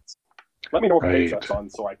 That's right. Let me know what page Right. that's on,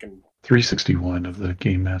 so I can. 361 of the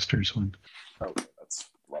Game Masters one. Okay, that's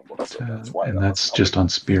Rumble, so that's why. And that that's was just on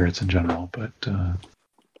spirits in general, but let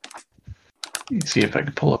me see if I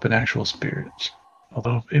can pull up an actual spirits.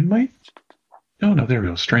 Although it might. No, there we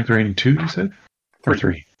go. Strength rating 2, you said? Or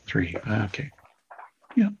 3. 3. Okay.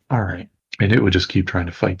 Yeah, alright. And it would just keep trying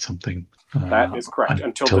to fight something. That is correct.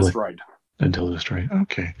 Until destroyed. Until destroyed.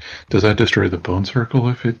 Okay. Does that destroy the bone circle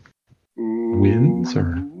if it wins,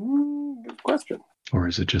 or Good question. or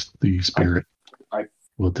is it just the spirit I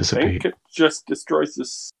will I dissipate? think it just destroys the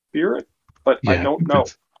spirit, but I don't know.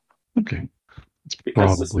 Okay. It's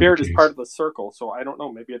Because the probably spirit the is case. part of the circle, so I don't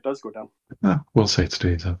know. Maybe it does go down. We'll say it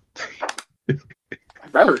stays up.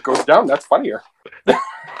 Better it goes down. That's funnier.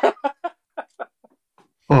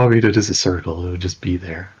 Well, I mean, it is a circle. It would just be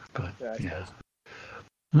there. But Yeah, I yeah.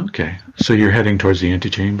 Okay. So you're heading towards the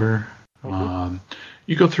antechamber.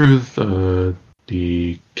 You go through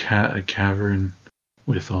the cavern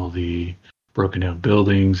with all the broken down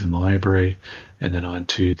buildings and the library, and then on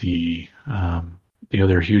to the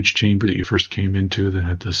other huge chamber that you first came into that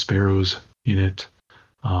had the sparrows in it,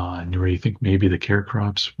 and where you think maybe the care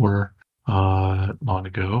crops were. long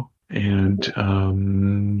ago.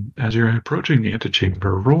 And as you're approaching the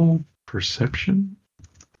antechamber, roll perception,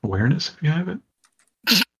 awareness if you have it.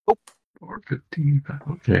 Or 15.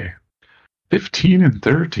 Okay. 15 and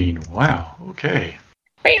 13. Wow. Okay.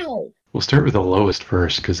 We'll start with the lowest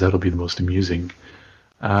first, because that'll be the most amusing.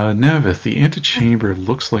 Navith, the antechamber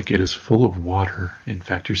looks like it is full of water. In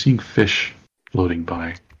fact, you're seeing fish floating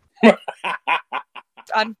by.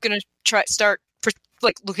 I'm gonna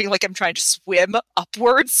looking like I'm trying to swim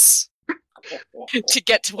upwards to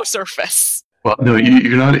get to a surface. Well, no,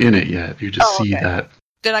 you're not in it yet. You just see okay. that.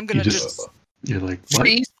 Then I'm gonna You're like, what?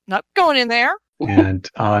 freeze, not going in there. And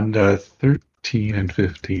on 13 and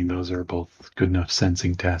 15, those are both good enough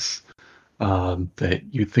sensing tests that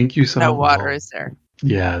you think you saw. No water is there.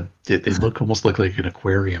 Yeah, they look almost like an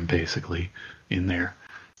aquarium, basically, in there.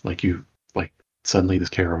 Like suddenly this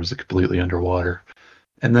Kara was completely underwater,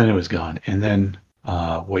 and then it was gone. And then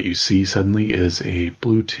what you see suddenly is a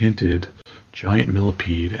blue-tinted giant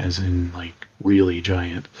millipede, as in like really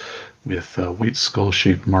giant, with white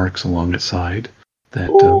skull-shaped marks along its side that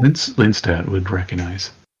Lindstad would recognize.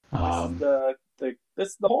 This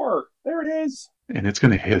is the horror. There it is. And it's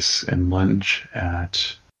going to hiss and lunge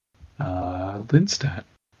at Lindstad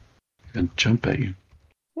and jump at you.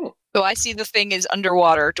 So I see the thing is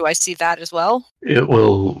underwater. Do I see that as well? It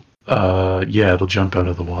will, it'll jump out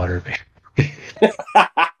of the water. It's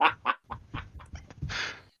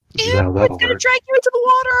gonna drag you into the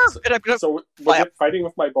water! And I'm gonna So was it fighting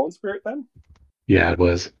with my bone spirit then? Yeah, it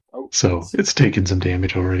was. Oh. So it's taken some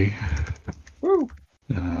damage already. Woo!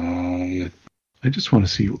 I just want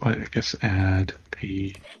to see, I guess, add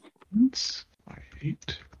patience by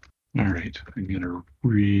 8. Alright, I'm gonna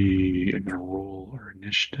roll our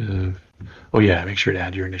initiative. Oh yeah, make sure to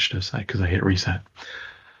add your initiative side because I hit reset.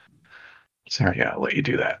 Sorry, I'll let you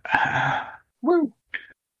do that. Woo!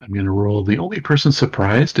 I'm gonna roll. The only person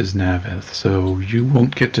surprised is Navith, so you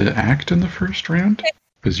won't get to act in the first round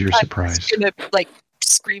because you're surprised. I'm gonna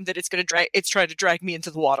scream that it's trying to drag me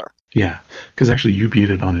into the water. Yeah, because actually you beat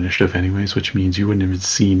it on initiative anyways, which means you wouldn't have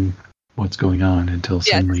seen what's going on until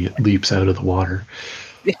suddenly it leaps out of the water.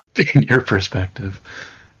 Yeah. In your perspective,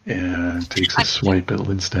 and takes a swipe at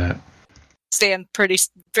Lindstad. Stand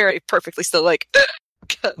very perfectly still,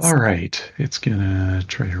 All right, it's gonna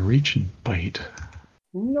try to reach and bite.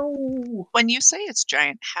 No. When you say it's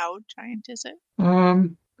giant, how giant is it?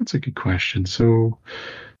 That's a good question. So,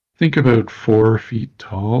 think about 4 feet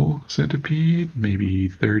tall centipede, maybe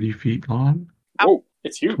 30 feet long. Oh,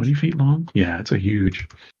 it's huge. 20 feet long? Yeah, it's a huge.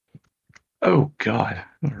 Oh, God.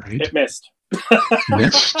 All right. It missed.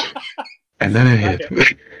 Missed. And then it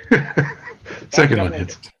hit. Second one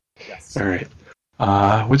hits. Yes. All right.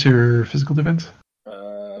 What's your physical defense?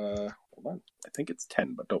 Hold on. I think it's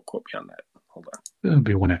 10, but don't quote me on that. Hold on. That'll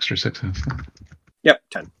be 1 extra success. Yep,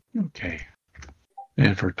 10. Okay.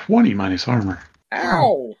 And for 20 minus armor.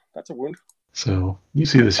 Ow! That's a wound. So you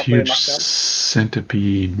see this Hopefully a huge knockdown.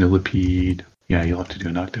 centipede, millipede. Yeah, you'll have to do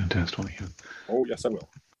a knockdown test on you. Oh, yes, I will.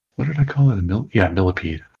 What did I call it?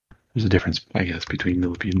 Millipede. There's a difference, I guess, between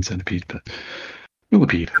millipede and centipede, but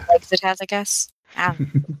millipede. Legs it has, I guess. Ow.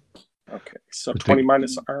 Okay, so 20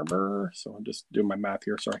 minus armor. So I'm just doing my math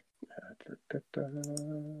here. Sorry.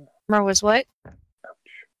 Armor was what?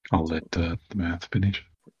 I'll let the math finish.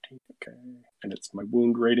 14, okay. And it's my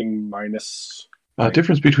wound rating minus...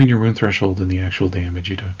 Difference between your wound threshold and the actual damage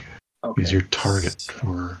you took is your target So,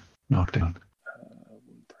 for knockdown.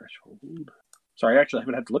 wound threshold. Sorry, I actually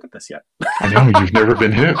haven't had to look at this yet. I know, you've never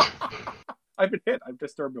been hit. I've been hit. I've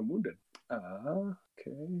just been wounded.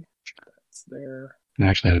 Okay. That's there. I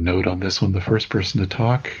actually had a note on this one. The first person to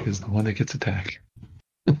talk is the one that gets attacked.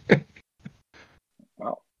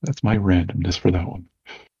 Wow. That's my randomness for that one.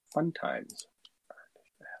 Fun times.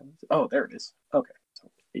 Oh, there it is. Okay. So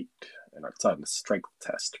 8. And it's on the strength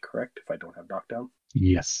test, correct? If I don't have knockdown?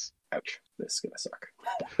 Yes. Ouch. This is going to suck.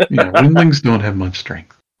 Yeah, windlings don't have much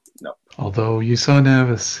strength. No. Although you saw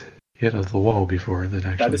Navis hit of the wall before, that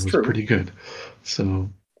actually was true. pretty good. So.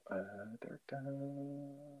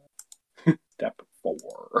 Step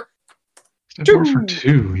 4. Step 4 for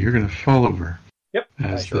 2. You're going to fall over. Yep.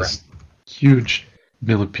 As this huge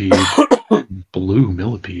millipede, blue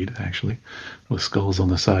millipede, actually, with skulls on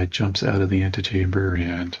the side, jumps out of the antechamber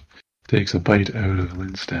and takes a bite out of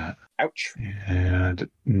Lindstad. Ouch. And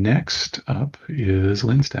next up is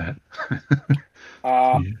Lindstad.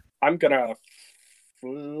 I'm going to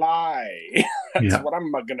fly. That's what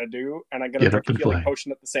I'm going to do. And I'm going to drink a healing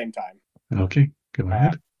potion at the same time. Okay, go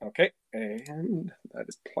ahead. Okay, and that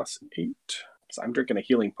is plus 8. So I'm drinking a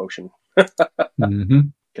healing potion. Mm-hmm.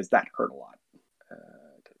 Because that hurt a lot.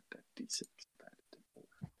 D6.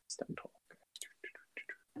 7, 12.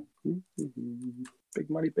 Big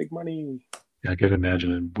money, big money. Yeah, I could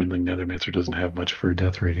imagine a Windling Nethermancer doesn't have much for a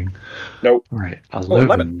death rating. Nope. All right, 11.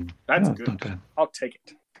 11. That's Oh, good. not bad. I'll take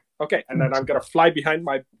it. Okay, and then I'm going to fly behind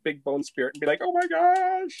my big bone spirit and be like, oh my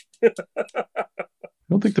gosh! I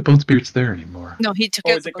don't think the Bone Spirit's there anymore. No, he took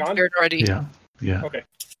Oh, out is the it gone? spirit already. Yeah. Okay,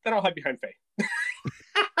 then I'll hide behind Faye.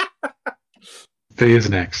 Faye is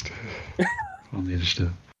next on the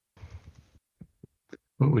initiative.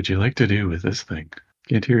 What would you like to do with this thing?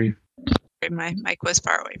 Can't hear you. My mic was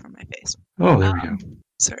far away from my face. Oh, there we go.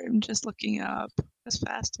 Sorry, I'm just looking up as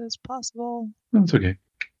fast as possible. No, it's okay.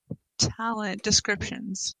 Talent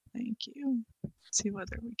descriptions. Thank you. Let's see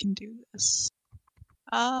whether we can do this.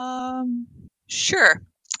 Sure.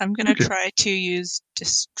 I'm gonna Okay. try to use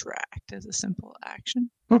distract as a simple action.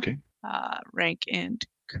 Okay. Rank and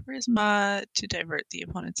charisma to divert the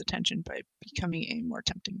opponent's attention by becoming a more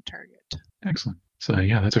tempting target. Excellent. So,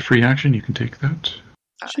 yeah, that's a free action. You can take that.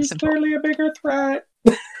 She's Simple. clearly a bigger threat.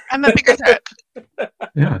 I'm a bigger threat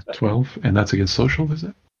Yeah, 12. And that's against social, is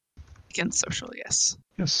it? against social, yes.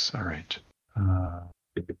 Yes. All right.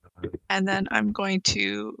 And then I'm going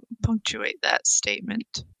to punctuate that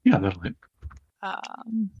statement Yeah, that'll hit.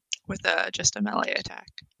 with just a melee attack.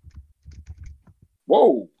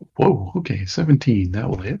 Whoa! Whoa, okay, 17. That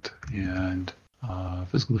will hit. And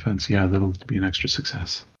physical defense, yeah, that'll be an extra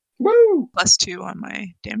success. Woo! +2 on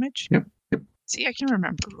my damage. Yep. See, I can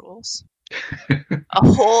remember rules. A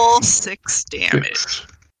whole 6 damage. 6.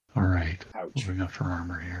 All right. Ouch. What do we got for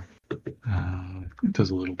armor here? It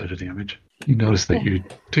does a little bit of damage. You notice that you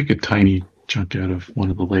take a tiny chunk out of one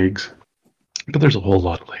of the legs, but there's a whole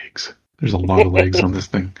lot of legs. There's a lot of legs on this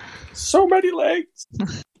thing. So many legs!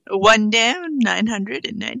 1 down,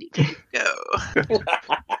 992 to go.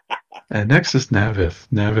 And next is Navith.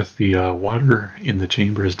 Navith, the water in the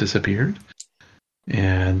chamber has disappeared,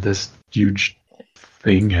 and this huge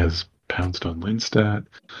thing has pounced on Linstat.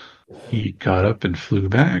 He got up and flew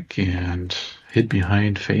back and hid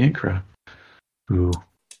behind Fayenkra, who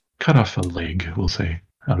cut off a leg, we'll say,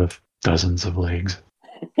 out of dozens of legs.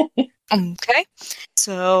 Okay.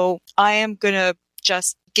 So I am going to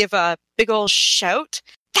just give a big old shout.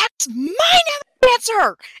 That's my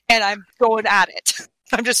answer! And I'm going at it.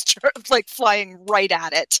 I'm just like flying right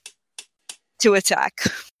at it to attack.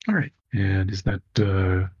 All right. And is that...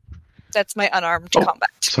 That's my unarmed Oh. combat.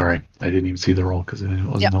 Sorry, I didn't even see the roll because it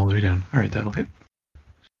wasn't Yep. all the way down. All right, that'll hit.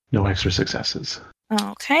 No extra successes.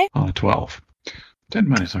 Okay. On a 12. 10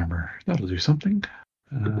 minus armor. That'll do something.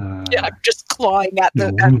 Yeah, I'm just clawing at No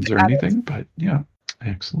the wounds or at it. anything, but yeah,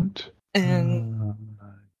 excellent. And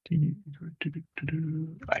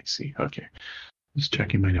I see. Okay. Just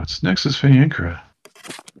checking my notes. Next is Fayenkra.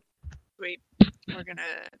 Wait, we're gonna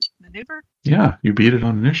maneuver? Yeah, you beat it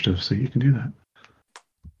on initiative, so you can do that.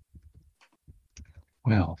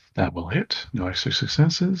 Well, that will hit. No extra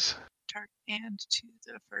successes. Target and to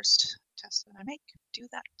the first test that I make. Do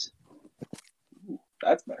that.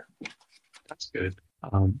 That's better. That's good.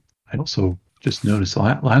 I also just noticed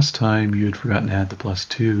last time you had forgotten to add the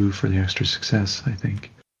 +2 for the extra success, I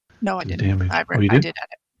think. No, I The didn't. damage. I Oh, you I did? did add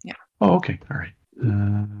it. Oh, okay. All right.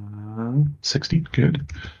 16.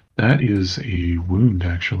 Good. That is a wound,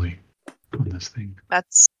 actually, on this thing.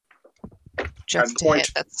 That's just to point.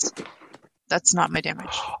 hit. That's not my damage.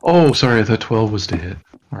 Oh, sorry. I thought 12 was to hit.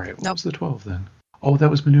 All right. What Nope. was the 12 then? Oh, that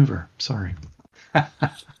was maneuver. Sorry.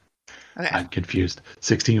 Okay. I'm confused.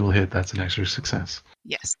 16 will hit. That's an extra success.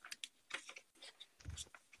 Yes.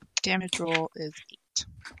 Damage roll is 8.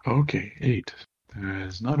 Okay. 8. That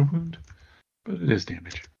is not a wound, but it is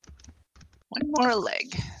damage. One more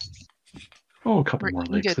leg. Oh, a couple We're more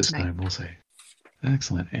eating legs good this tonight. time, we'll say.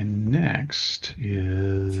 Excellent. And next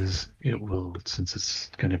is, it will, since it's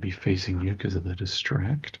going to be facing you because of the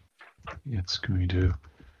distract, it's going to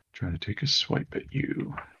try to take a swipe at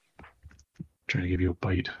you. Trying to give you a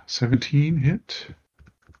bite. 17 hit.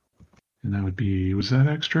 And that would be, was that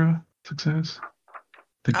extra success?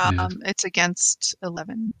 I think it is. It's against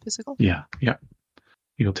 11 physical. Yeah.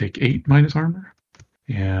 You'll take 8 minus armor,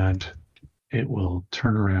 and it will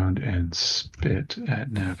turn around and spit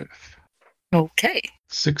at Navith. okay.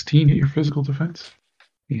 16 hit your physical defense.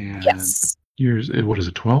 And Yes. yours, what is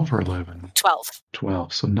it, 12 or 11? 12.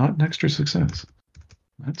 12, so not an extra success.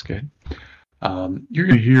 That's good. You're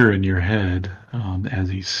going to hear in your head as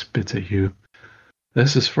he spits at you,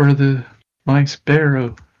 this is for my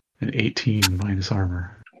sparrow. An 18 minus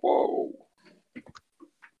armor. Whoa.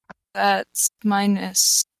 That's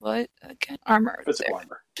minus what again? Armor. Physical there.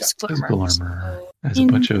 armor. Yeah. Physical armor So has a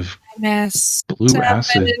bunch of minus blue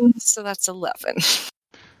acid. 7, so that's 11.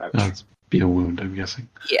 Ouch. That'd be a wound, I'm guessing.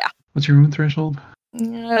 Yeah. What's your wound threshold?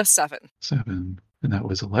 7. 7. And that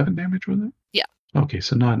was 11 damage, was it? Yeah. Okay,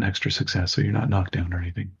 so not an extra success, so you're not knocked down or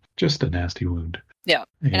anything. Just a nasty wound. Yeah.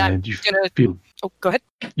 And I'm you gonna- feel Oh, go ahead.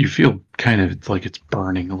 you feel kind of like it's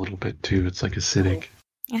burning a little bit too. It's like acidic.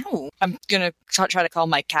 Oh. I'm gonna try to call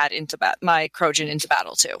my cat into my Crojan into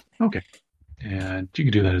battle too. Okay. And you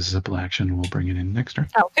can do that as a simple action. We'll bring it in next turn.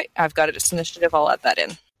 Okay, I've got it as initiative. I'll add that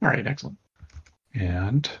in. All right, excellent.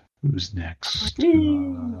 And who's next?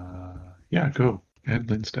 Me. Yeah, go. Add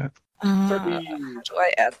Lindstedt. How do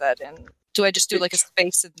I add that in? Do I just do like a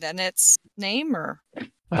space and then its name, or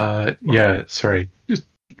Yeah, sorry. Just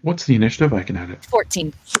what's the initiative? I can add it.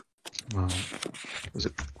 14? Was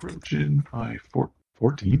it Crojan?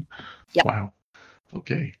 14? Yep. Wow.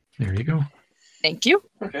 Okay, there you go. Thank you.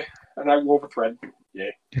 Okay, and I will with red.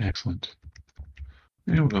 Yay. Excellent.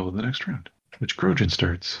 And we'll go with the next round, which Crojan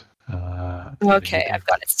starts. Okay, I've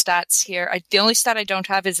got its stats here. The only stat I don't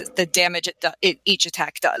have is the damage each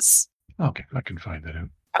attack does. Okay, I can find that out.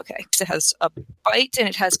 Okay, so it has a bite and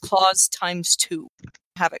it has claws times 2.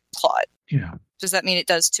 Have it clawed. Yeah. Does that mean it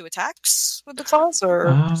does 2 attacks with the claws, or?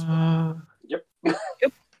 Yep.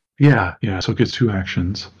 Yeah. So it gets 2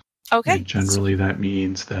 actions. Okay. And generally, that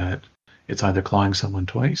means that it's either clawing someone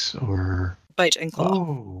twice or. Bite and claw.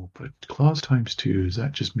 Oh, but claws times 2. Does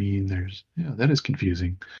that just mean there's? Yeah, that is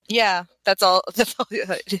confusing. Yeah, that's all. That's all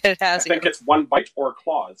it I has. think it's one bite or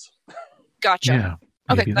claws. Gotcha. Yeah.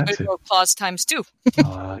 Okay, Maybe I'm that's going it. to go claws times 2. Makes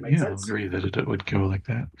I'll sense. agree that it would go like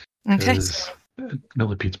that. Okay. Because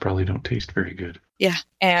millipedes probably don't taste very good. Yeah,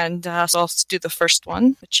 and so I'll do the first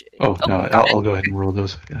one. Which Oh, no, okay. I'll go ahead and roll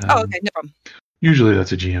those. Oh, okay, no problem. Usually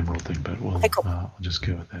that's a GM roll thing, but Okay, cool. I'll just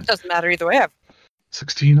go with that. Doesn't matter either way.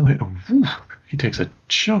 16. Whew, he takes a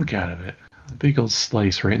chunk out of it. A big old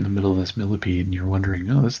slice right in the middle of this millipede, and you're wondering,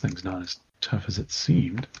 oh, this thing's not as tough as it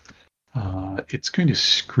seemed. It's going to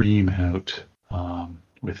scream out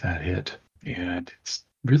with that hit, and it's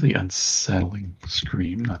really unsettling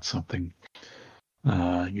scream, not something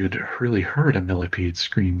you'd really heard a millipede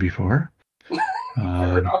scream before.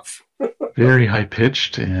 Fair enough. Very high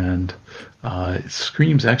pitched, and it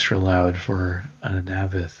screams extra loud for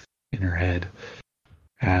Anavith in her head,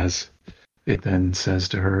 as it then says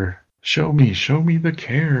to her, show me the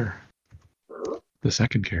care. The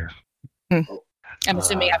second care. I'm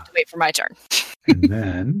assuming I have to wait for my turn. And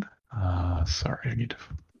then, sorry, I need to.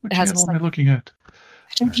 What It has a channel am I second. looking at?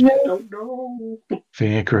 I don't know. I don't know.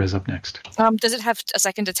 Fayankra is up next. Does it have a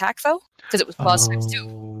second attack though? Because it was claws times 2.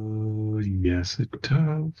 Oh, yes, it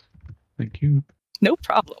does. Thank you. No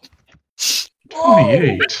problem.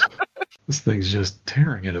 28. This thing's just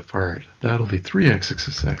tearing it apart. That'll be 3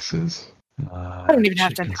 successes. I don't even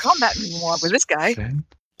have to enter combat anymore with this guy.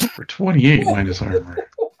 For 28 minus armor.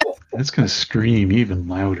 It's going to scream even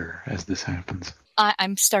louder as this happens.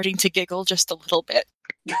 I'm starting to giggle just a little bit.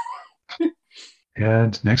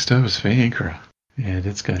 And next up is Fayankra. And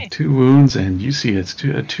it's got 2 wounds, and you see it's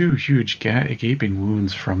two huge gaping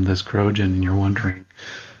wounds from this Crojan, and you're wondering,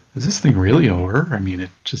 is this thing really over? I mean,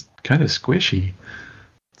 it's just kind of squishy.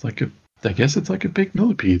 It's like I guess it's like a big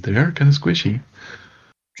millipede. They are kind of squishy.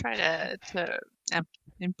 Try to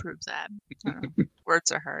improve that. I don't know.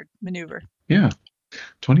 Words are hard. Maneuver. Yeah.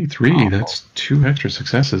 23, Oh. that's 2 extra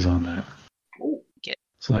successes on that. Oh,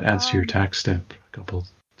 So that adds to your attack step a couple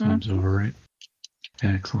times over, right?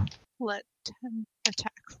 Excellent. Let him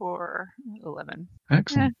attack for 11.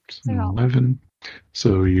 Excellent. they're all- 11.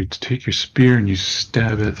 So you take your spear and you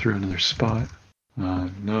stab it through another spot.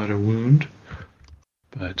 Not a wound,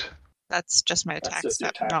 but... That's just my That's attack just the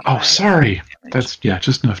step. attack. not Oh, my sorry. damage. That's,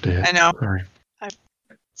 just enough to hit. I know. Sorry. I-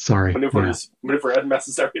 Sorry. maneuver Ed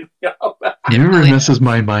messes everything up. Yeah. It Maneuver really messes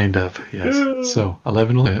my mind up, yes. So,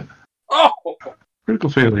 11 will hit. Oh! Critical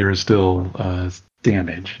failure is still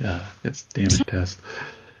damage. It's damage test.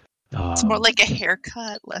 It's more like a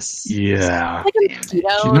haircut, less. Yeah. Like a damage. mosquito.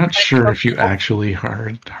 You're not sure if you actually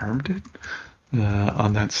harmed it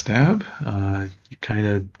on that stab. You kind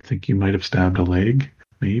of think you might have stabbed a leg,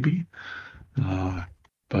 maybe.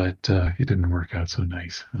 But it didn't work out so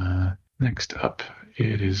nice. Next up,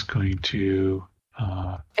 it is going to...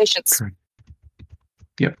 Patience.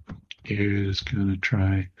 Yep. It is going to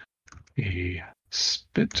try a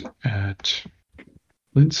spit at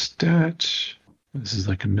Lindstedt. This is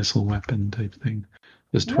like a missile weapon type thing.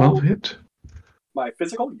 Does 12 hit? My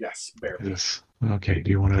physical? Yes, barely. Yes. Okay,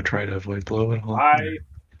 do you want to try to avoid blow at all? I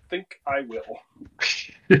think I will.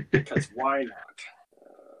 Because why not?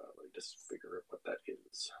 Let me just figure out what that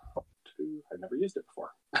is. 2. I've never used it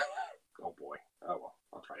before. Oh boy. Oh well,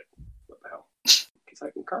 I'll try it. What the hell? Because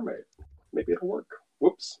I can karma it. Maybe it'll work.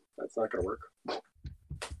 Whoops. That's not going to work.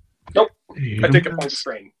 Nope. I take a point of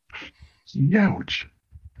strain. Youch.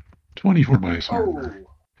 24 minus armor.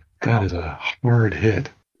 Oh, That is a hard hit.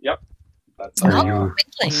 that's Are Oh, you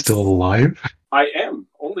Windlings. still alive? I am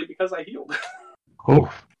only because I healed.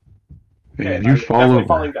 Oh. Okay, And you I'm fall definitely over.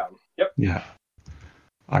 falling down. Yep, Yeah.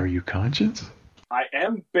 Are you conscious? I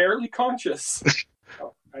am barely conscious.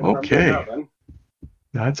 Oh, I'm Okay. now, then.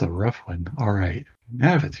 That's a rough one. All right.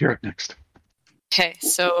 Navith, you're up next. Okay,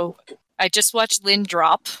 so I just watched Lynn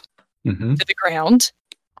drop Mm-hmm. to the ground.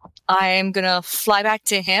 I'm gonna fly back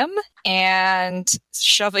to him and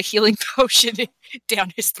shove a healing potion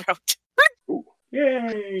down his throat Ooh,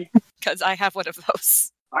 yay! because I have one of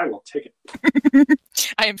those. I will take it.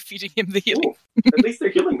 I am feeding him the healing. Ooh, at least they're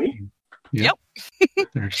healing me.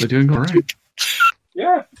 They're actually doing all right.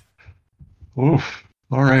 Yeah. Oof.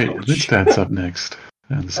 All right. Ouch. Lidstat's up next.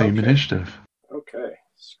 And the same Okay. initiative. Okay.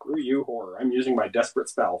 Screw you, horror. I'm using my desperate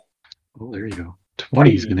spell. Oh, there you go.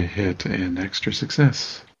 20 is going to hit an extra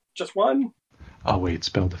success. Just one. Oh, wait.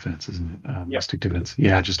 Spell defense, isn't it? Yep. Mystic defense.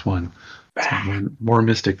 Yeah, just one. It's more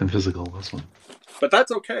mystic than physical, this one. But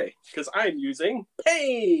that's okay, because I'm using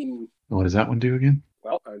pain. What does that one do again?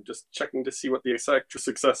 Well, I'm just checking to see what the extra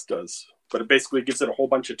success does. But it basically gives it a whole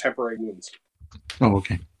bunch of temporary wounds. Oh,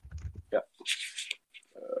 okay. Yep.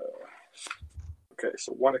 Okay,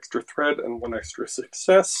 so one extra thread and one extra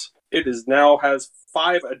success. It is now has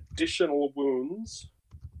 5 additional wounds.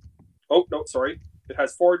 Oh, no, sorry. It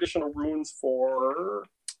has 4 additional wounds for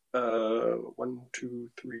 1, 2,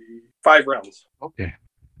 3, 5 rounds. Okay.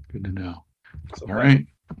 Good to know. So All right.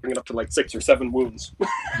 bring it up to like 6 or 7 wounds.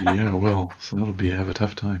 Yeah, well, so that'll have a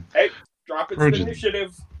tough time. Drop its Trojan.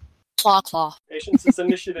 initiative. Claw. Patience's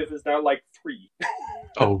initiative is now like 3.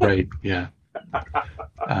 Oh, right. Yeah.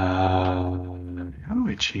 How do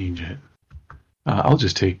I change it? I'll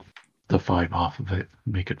just take the 5 off of it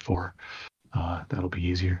and make it 4. That'll be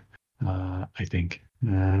easier, I think.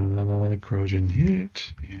 Crojan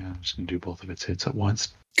hit. Yeah, I'm just going to do both of its hits at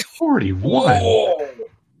once. 41. Whoa!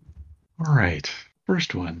 All right.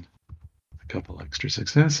 First one. A couple extra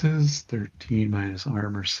successes. 13 minus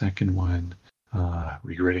armor. Second one.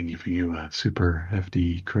 Regretting giving you a super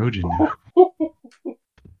hefty Crojan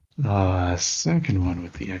now. Second one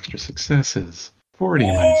with the extra successes. 40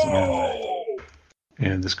 minus armor.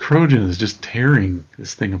 And this Crojan is just tearing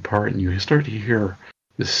this thing apart, and you start to hear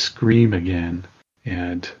this scream again.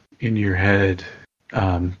 And in your head,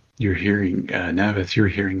 you're hearing, Navith, you're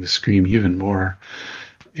hearing the scream even more.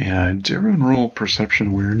 And everyone roll perception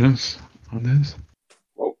awareness on this.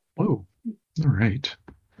 Whoa. Whoa. All right.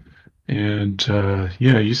 And,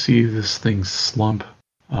 yeah, you see this thing slump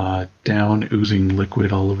down, oozing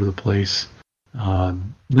liquid all over the place.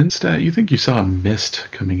 Linstat, you think you saw a mist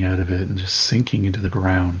coming out of it and just sinking into the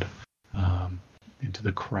ground, into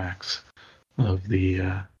the cracks of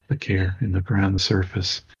the care in the ground, the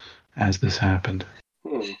surface, as this happened.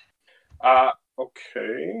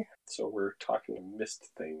 Okay. So we're talking a mist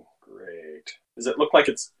thing. Great. Does it look like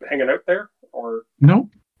it's hanging out there? Or Nope,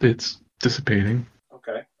 it's dissipating.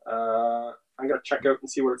 okay. I'm gonna check out and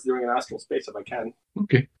see what it's doing in astral space if I can.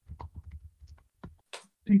 Okay.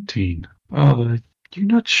 18. You're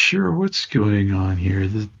not sure what's going on here.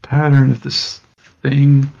 The pattern of this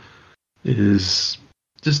thing is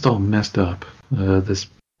just all messed up. This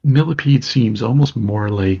millipede seems almost more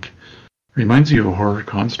like, reminds you of a horror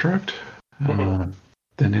construct than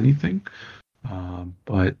anything.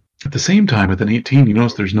 But at the same time, with an 18, you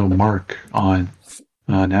notice there's no mark on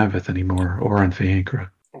Navith anymore, or on Fiancra.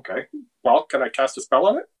 Okay. Well, can I cast a spell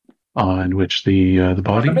on it? On which the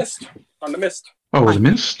body? On the mist. On the mist. Oh, the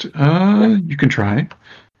mist? You can try.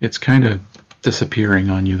 It's kind of disappearing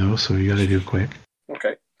on you, though, so you gotta do it quick.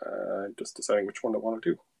 Okay. Just deciding which one I want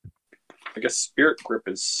to do. I guess Spirit Grip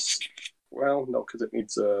is... Well, no, because it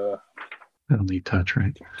needs a... That'll need touch,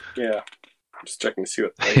 right? Yeah. I'm just checking to see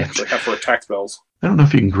what I actually have for attack spells. I don't know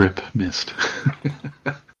if you can grip mist.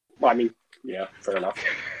 Well, I mean, yeah, fair enough.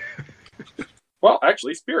 Well,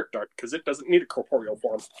 actually, Spirit Dart, because it doesn't need a corporeal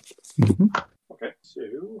form. Mhm. Okay,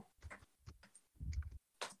 so...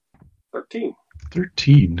 13.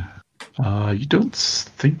 13. You don't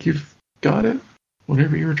think you've got it?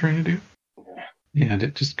 Whatever you were trying to do? Yeah. And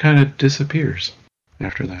it just kind of disappears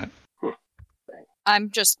after that.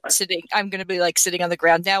 I'm just sitting. I'm going to be like sitting on the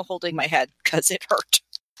ground now, holding my head because it hurt.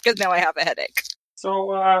 Because now I have a headache.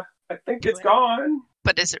 So, I think it's gone.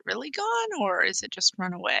 But is it really gone, or is it just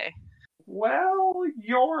run away? Well,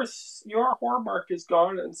 your horror mark is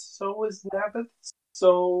gone, and so is Navith's.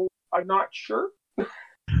 So I'm not sure.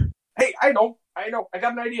 Hey, I know. I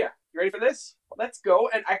got an idea. You ready for this? Let's go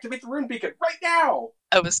and activate the rune beacon right now.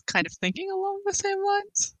 I was kind of thinking along the same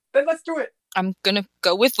lines. Then let's do it. I'm going to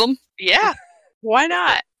go with them. Yeah, why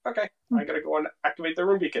not? Okay, I'm gonna go and activate the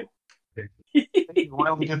rune beacon. A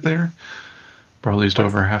while to get there. Probably just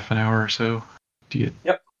over half an hour or so to get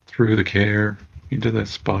through the care into that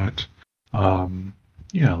spot.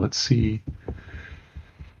 Yeah, let's see.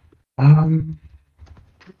 I'm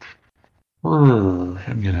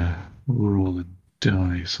gonna roll a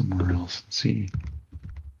die somewhere else and see.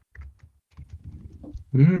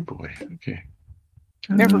 Oh boy. Okay.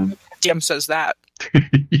 Never DM says that.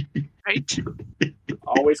 Right?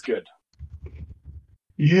 Always good.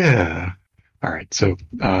 Yeah. All right. So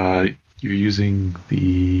you're using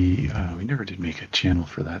the. We never did make a channel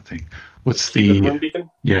for that thing. What's the? Rune beacon?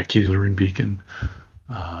 Yeah, Keeler Rune Beacon.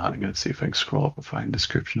 I'm gonna see if I can scroll up and find a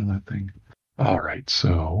description of that thing. All right.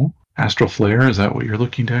 So Astral Flare, is that what you're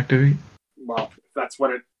looking to activate? Well, if that's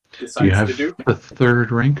what it Do you decides have to do. the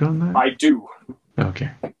third rank on that? I do.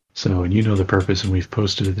 Okay. So, and you know the purpose, and we've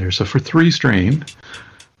posted it there. So for 3 strain,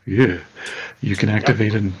 yeah, you can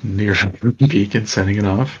activate a near beacon, setting it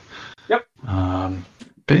off. Yep.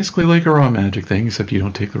 Basically like a raw magic thing, except you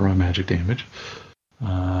don't take the raw magic damage.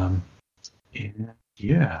 And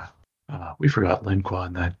yeah, we forgot Lenqua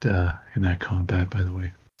in that combat, by the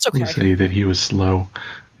way. It's okay. We'll say that he was slow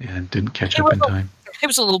and didn't catch up in time. He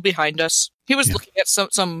was a little behind us. He was looking at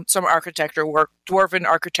some architecture work, dwarven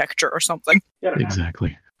architecture or something. Yeah,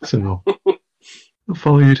 Exactly. So I'll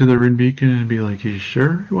follow you to the Rune Beacon and be like, you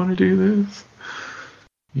sure you want to do this?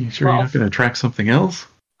 You sure you're not going to track something else?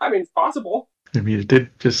 I mean, it's possible. I mean, it did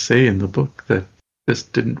just say in the book that this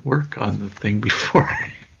didn't work on the thing before.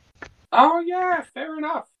 Oh, yeah, fair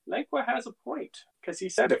enough. Lenqua has a point. Because he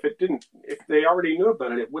said if they already knew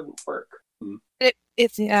about it, it wouldn't work.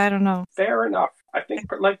 I don't know. Fair enough. I think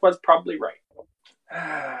Lenqua's probably right.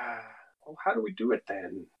 Well, how do we do it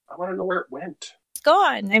then? I want to know where it went. It's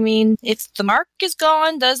gone. I mean, if the mark is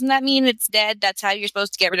gone, doesn't that mean it's dead? That's how you're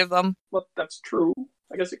supposed to get rid of them. Well, that's true.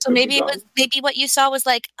 I guess it So could maybe be it gone. was maybe what you saw was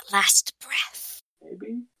like a last breath.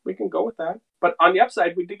 Maybe we can go with that. But on the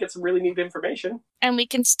upside, we did get some really neat information. And we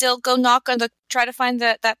can still go knock on try to find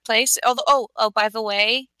that place. Although, by the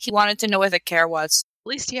way, he wanted to know where the care was. At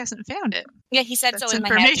least he hasn't found it. Yeah, he said That's so in my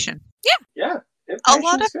head. information. Yeah. A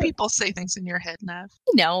lot information's of good. people say things in your head, Nav.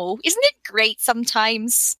 No, isn't it great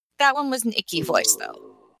sometimes? That one was an icky voice,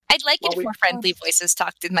 though. I'd like it if more friendly voices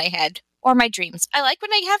talked in my head. Or my dreams. I like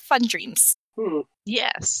when I have fun dreams.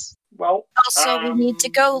 Yes. Well, Also, we need to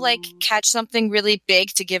go, catch something really big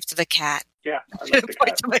to give to the cat. yeah, I like the Point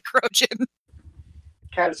cat. to my Crojan.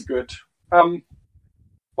 Cat is good.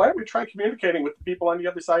 Why don't we try communicating with the people on the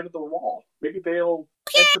other side of the wall? Maybe they'll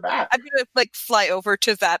answer back. I'm gonna, fly over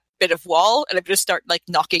to that bit of wall, and I'm gonna start,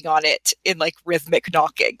 knocking on it in, rhythmic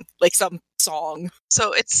knocking. Like some song.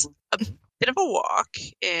 So it's a bit of a walk,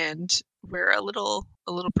 and we're a little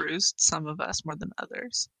bruised, some of us more than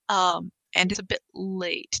others. And it's a bit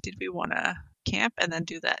late. Did we want to camp and then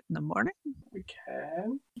do that in the morning? We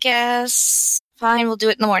can. Guess. Fine, we'll do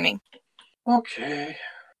it in the morning. Okay.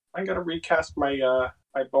 I gotta recast my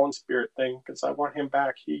my bone spirit thing because I want him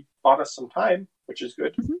back. He bought us some time, which is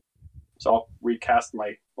good. Mm-hmm. So I'll recast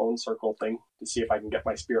my bone circle thing to see if I can get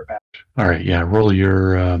my spirit back. All right, yeah, roll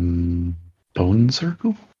your bone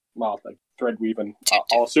circle. Well, like thread weaving.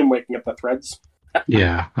 I'll assume we can get the threads.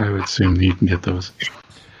 Yeah, I would assume you can get those.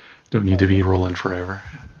 Don't need to be rolling forever.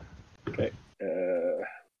 Okay.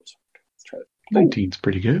 Let's try it. 19's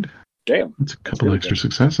pretty good. Damn. That's a couple really extra good.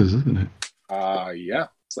 successes, isn't it? Yeah.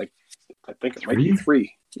 It's like, I think it might be 3?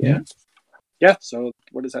 3. Yeah. Yeah, so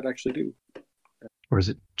what does that actually do? Or is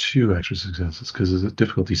it 2 extra successes? Because it's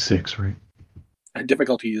difficulty 6, right?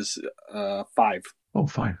 Difficulty is 5. Oh,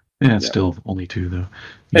 5. Yeah, it's Yeah. still only 2, though.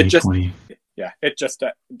 You It need just- 20. Yeah, it just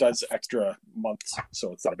does extra months,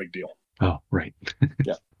 so it's not a big deal. Oh, right.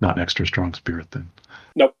 Yeah. Not an extra strong spirit, then.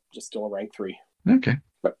 Nope, just still a rank 3. Okay.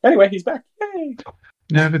 But anyway, he's back. Yay!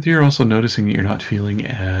 Now, but you're also noticing that you're not feeling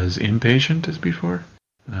as impatient as before.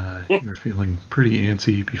 You're feeling pretty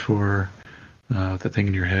antsy before. The thing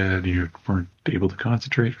in your head, you weren't able to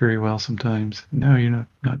concentrate very well sometimes. Now you're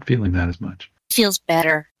not feeling that as much. Feels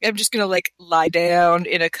better. I'm just gonna lie down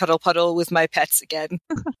in a cuddle puddle with my pets again.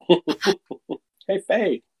 Hey,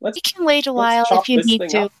 Faye, let's We can wait a while chop if you this need thing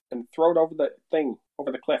to. up and throw it over the thing,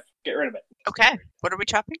 over the cliff. Get rid of it. Okay. What are we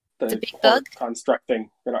chopping? The big horde bug? construct thing.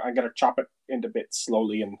 I'm gonna chop it into bits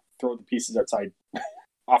slowly and throw the pieces outside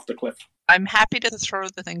off the cliff. I'm happy to throw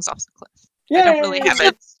the things off the cliff. Yeah, I don't really have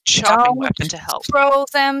a chopping Don't weapon to help. Throw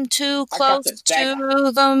them too I got close the dagger.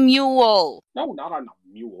 to the mule. No, not on a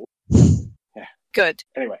mule. Good.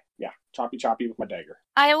 Anyway, yeah, choppy with my dagger.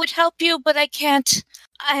 I would help you, but I can't.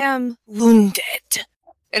 I am wounded.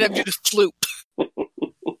 And I'm gonna floop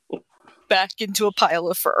back into a pile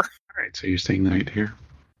of fur. All right, so you're staying the night here?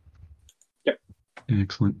 Yep.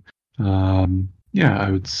 Excellent. Yeah,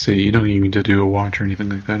 I would say you don't even need to do a watch or anything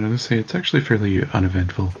like that. I would say it's actually fairly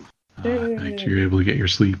uneventful. Like you're able to get your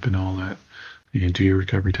sleep and all that. You can do your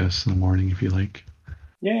recovery tests in the morning if you like.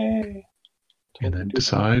 Yay! And then Totally do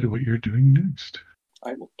decide what you're doing next. that.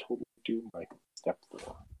 I will totally do my step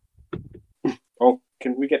 4. Oh,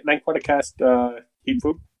 can we get 9 point to cast heat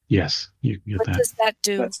food? Yes, you can get What that. does that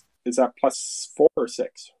do? Is that plus 4 or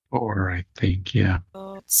 6? Or I think, yeah.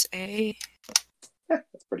 Oh, it's a...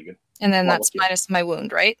 That's pretty good. And then Well, that's okay. minus my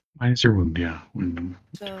wound, right? Minus your wound, yeah.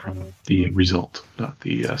 So, From the result, not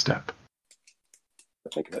the step. I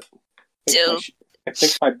think of it. Still. I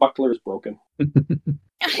think my buckler is broken.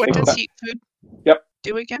 What Oh. does heat food Yep.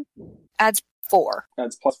 do again? adds 4.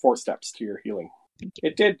 Adds plus 4 steps to your healing.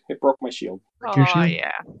 It did. It broke my shield. Oh, your shield?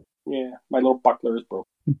 yeah. Yeah, my little buckler is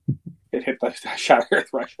broken. It hit the shatter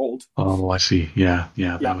threshold. Oh, I see. Yeah,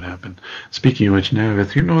 that Yeah. would happen. Speaking of which, now,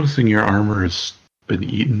 if you're noticing your armor has been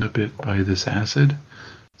eaten a bit by this acid,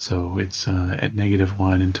 so it's at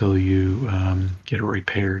 -1 until you get it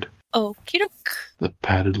repaired. Okie doke. The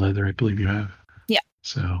padded leather, I believe you have. Yeah.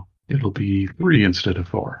 So it'll be 3 instead of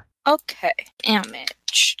 4. Okay.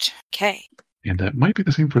 Damaged. Okay. And that might be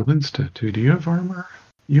the same for Linsta, too. Do you have armor?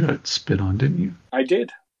 You got spit on, didn't you? I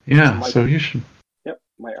did. Yeah, So so you should Yep,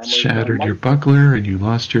 my armor shattered is your buckler and you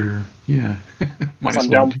lost your, yeah. I'm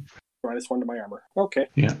down. -1 to my armor. Okay.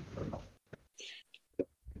 Yeah.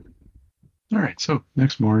 All right, so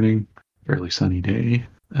next morning, fairly sunny day,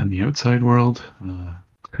 and the outside world,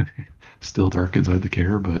 still dark inside the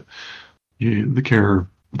care, but the care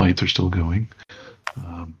lights are still going.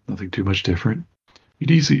 Nothing too much different. You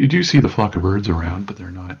do see the flock of birds around, but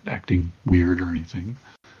they're not acting weird or anything.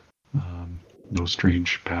 No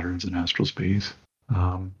strange patterns in astral space.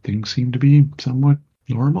 Things seem to be somewhat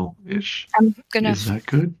normal-ish. I'm gonna Is that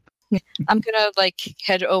good?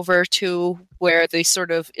 head over to where the sort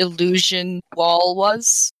of illusion wall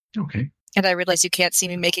was. Okay. And I realize you can't see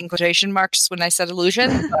me making quotation marks when I said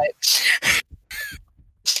illusion, but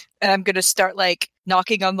and I'm gonna start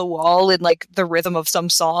knocking on the wall in the rhythm of some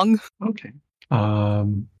song. Okay.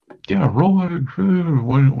 Yeah, roll. Why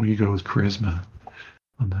don't we go with charisma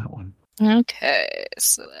on that one? Okay,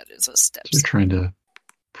 so that is a step. So you're trying to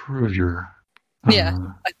prove you're Yeah.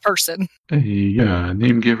 A person. a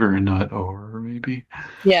name giver and not or maybe.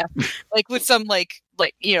 Yeah, with some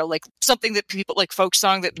something that people folk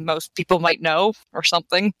song that most people might know or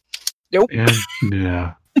something. Nope. And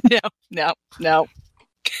yeah. No.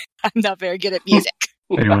 I'm not very good at music.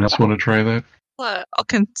 Anyone else want to try that? Well, I'll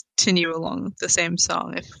continue along the same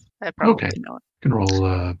song if I probably Okay. know it. You can roll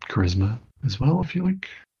charisma as well if you like.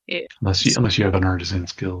 Yeah. Unless you have an artisan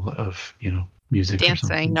skill of music or Dancing,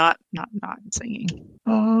 something. not singing.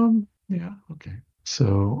 Yeah. Okay.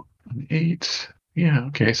 So an 8. Yeah.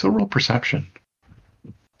 Okay. So roll perception.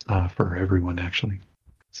 For everyone actually.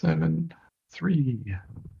 7, 3,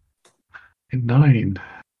 and 9.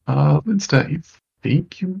 Linsta, you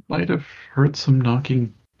think you might have heard some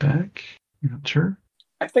knocking back? You're not sure?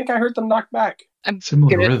 I think I heard them knock back. I'm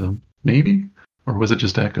Similar gonna rhythm, maybe? Or was it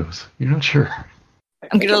just echoes? You're not sure.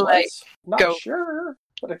 I'm gonna, not go sure,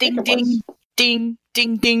 but I ding think it was. ding ding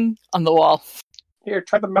ding ding on the wall. Here,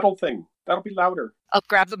 try the metal thing. That'll be louder. I'll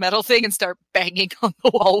grab the metal thing and start banging on the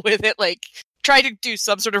wall with it, try to do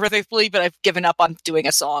some sort of rhythmically, but I've given up on doing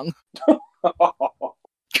a song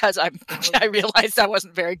because I realized I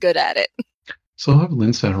wasn't very good at it. So I'll have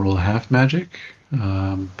Linsta roll a half magic,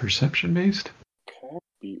 perception based.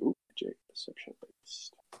 Okay, magic perception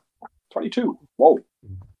based. 22. Whoa.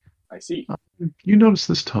 I see. You notice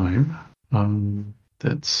this time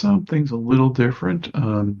that something's a little different.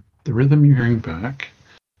 The rhythm you're hearing back,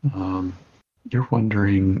 you're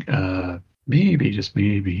wondering, maybe, just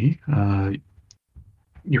maybe,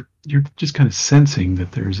 you're just kind of sensing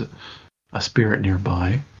that there's a spirit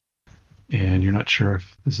nearby, and you're not sure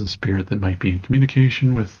if this is a spirit that might be in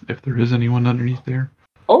communication with, if there is anyone underneath there,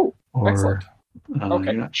 Oh, or excellent.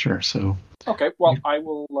 Okay. you're not sure. So, Okay, well, I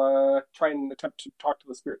will try and attempt to talk to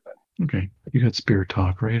the spirit then. okay, you got spirit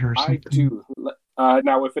talk, right, or something? I do.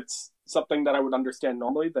 Now, if it's something that I would understand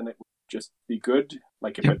normally, then it would just be good.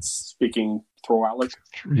 Like if Yep. it's speaking Throwalic.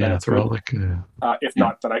 Yeah, That's good. Thralic. If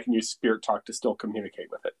not, then I can use spirit talk to still communicate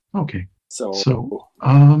with it. Okay. So, So,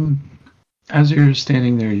 as you're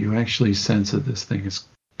standing there, you actually sense that this thing is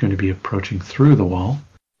going to be approaching through the wall.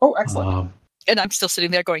 oh, excellent. And I'm still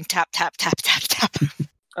sitting there going tap, tap, tap, tap, tap.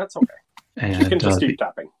 That's okay. You can And just keep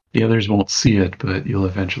tapping. the others won't see it, but you'll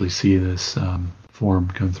eventually see this form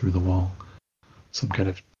come through the wall. Some kind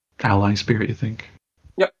of ally spirit, you think?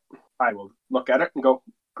 I will look at it and go,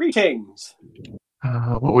 greetings.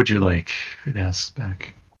 What would you like? It asks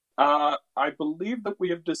back. I I believe that we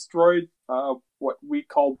have destroyed what we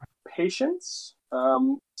call patience.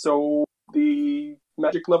 So the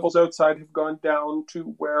magic levels outside have gone down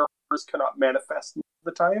to where horrors cannot manifest most of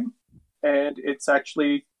the time, and it's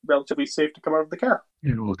actually relatively safe to come out of the car.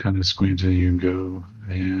 It will kind of squint at you and go,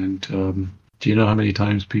 and do you know how many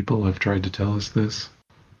times people have tried to tell us this?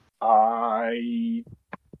 I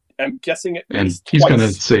am guessing at And least he's twice. going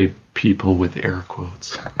to say people with air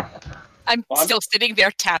quotes. I'm Well, still sitting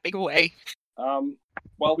there tapping away.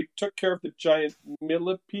 Well, we took care of the giant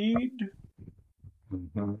millipede.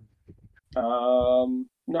 Mhm.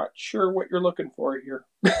 Not sure what you're looking for here.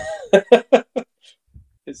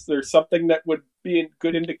 Is there something that would be a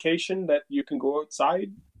good indication that you can go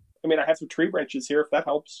outside? I mean, I have some tree branches here, if that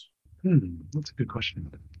helps. That's a good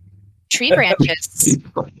question. Tree branches.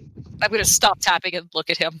 I'm going to stop tapping and look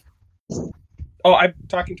at him. Oh, I'm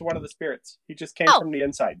talking to one of the spirits. He just came Oh. from the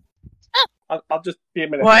inside. Oh. I'll just be a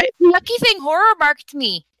minute. What? Lucky thing, horror marked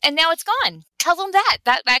me, and now it's gone. Tell them that.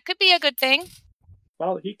 That could be a good thing.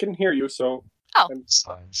 Well, he can hear you, so...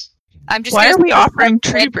 Size. I'm just. Why gonna are we start offering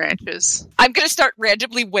tree ran- branches? I'm going to start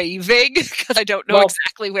randomly waving because I don't know Well-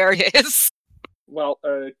 exactly where it is. Well,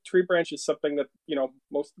 tree branch is something that,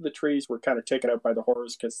 most of the trees were kind of taken out by the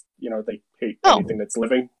horrors because, they hate Oh. anything that's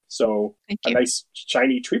living. So Thank a you. nice,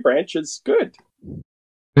 shiny tree branch is good.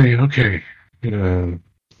 Okay.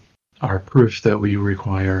 Our proof that we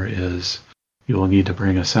require is you will need to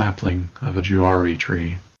bring a sapling of a Juari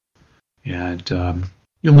tree. And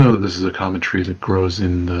you'll know that this is a common tree that grows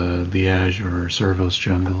in the Liège or Servos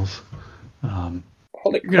jungles.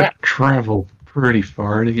 Holy You're going to crap. travel pretty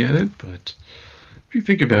far to get it, but if you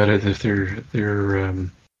think about it, if they're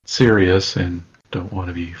serious and don't want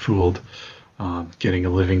to be fooled, getting a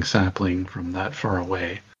living sapling from that far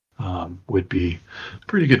away would be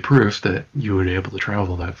pretty good proof that you would be able to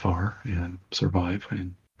travel that far and survive.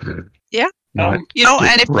 And Yeah. not You know,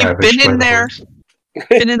 get and if you've ravaged been by in the there, hordes.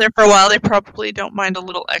 been in there for a while, they probably don't mind a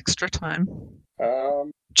little extra time.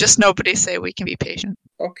 Just Just nobody say we can be patient.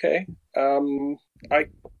 okay. I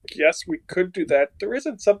guess we could do that. There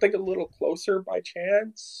isn't something a little closer by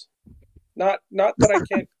chance. Not that I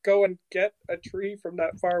can't go and get a tree from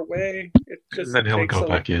that far away. It just Then he'll takes go a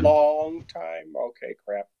back in. long time. Okay,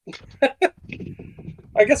 crap.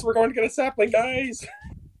 I guess we're going to get a sapling, guys.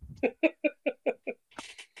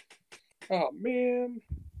 Oh man.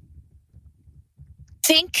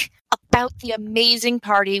 Think about the amazing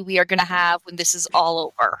party we are going to have when this is all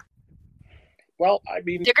over. Well, I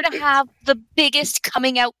mean, They're going to have the biggest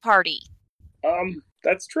coming out party.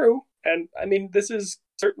 That's true. And I mean, this is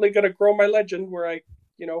certainly going to grow my legend where I,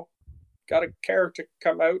 got a character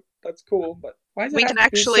come out. That's cool. But why is it We have can to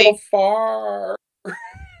actually- be so far?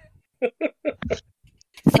 Think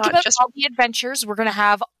Not about just- all the adventures we're going to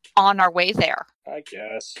have on our way there I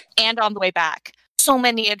guess. and on the way back. So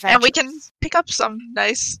many adventures. And we can pick up some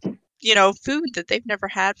nice, food that they've never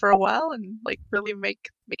had for a while and really make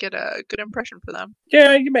it a good impression for them.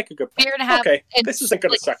 Yeah, you make a good point. We're going to have Okay, and this isn't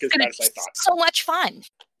going to like, suck as it's gonna bad as I be thought. so much fun.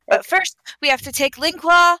 But first, we have to take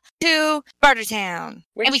Lingqua to Bartertown.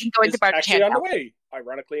 Which and we can go into is actually Bartertown on the now. way,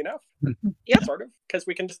 ironically enough. Yep. Sort of. Because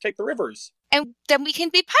we can just take the rivers. And then we can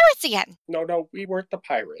be pirates again. No, we weren't the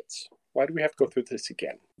pirates. Why do we have to go through this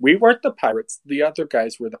again? We weren't the pirates. The other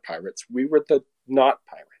guys were the pirates. We were the not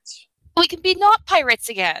pirates. We can be not pirates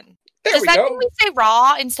again. There Does we that go. mean we say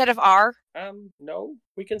raw instead of R? No,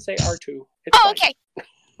 we can say R2. It's Oh, fine.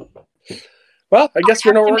 okay. Well, I guess we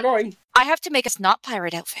have know to where we're going. I have to make us not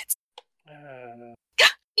pirate outfits.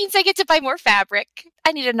 Means I get to buy more fabric.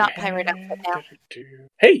 I need a not pirate outfit now.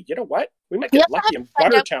 Hey, you know what? We might We get also lucky have and to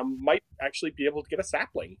find out- Buttertown might actually be able to get a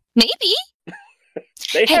sapling. Maybe.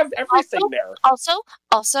 They Hey, have everything also- there.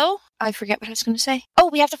 Also, I forget what I was going to say. Oh,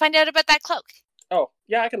 we have to find out about that cloak. Oh,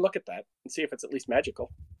 yeah, I can look at that and see if it's at least magical.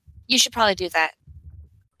 You should probably do that.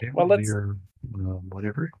 Well, let's- Your,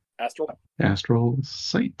 whatever. Astral.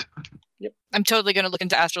 sight. I'm totally going to look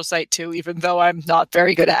into Astral Sight too, even though I'm not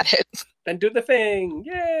very good at it. Then do the thing.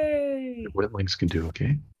 Yay! Whitlings can do,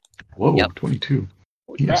 okay? Whoa, Yep. 22.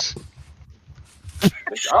 Holy crap. Yes.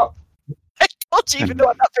 Good job. I told you, even though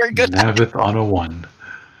I'm not very good at it. Navith on a 1.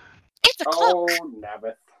 It's a cloak. Oh,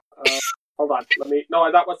 Navith. Hold on.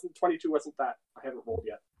 No, that wasn't 22. Wasn't that? I haven't rolled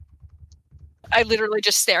yet. I literally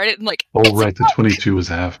just stare at it and like, Oh, it's a right, the cloak. 22 was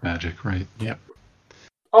half magic, right? Yep.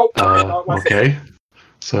 Oh, no, it wasn't. Okay.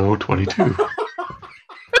 So 22.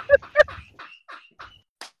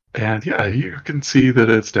 And yeah, you can see that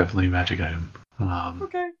it's definitely a magic item.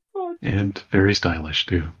 Okay. Oh, And very stylish,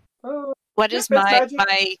 too. What Yep, is it's my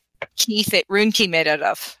magic. rune key made out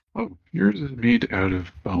of? Oh, yours is made out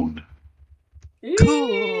of bone. yeah,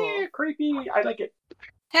 Cool. creepy. I like it.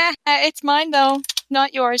 It's mine, though.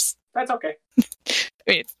 Not yours. That's okay. I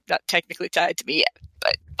mean, it's not technically tied to me yet,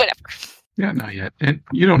 but whatever. Yeah, not yet. And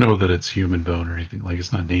you don't know that it's human bone or anything. Like,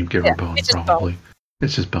 it's not name giver Yeah, bone, it's just probably.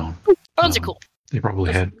 It's just bone. Bones are cool. They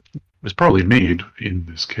probably it was probably made in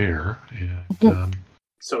this care. And,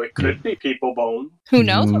 So it could be people bone. Who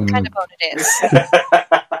knows what kind of bone it is?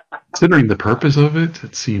 considering the purpose of it,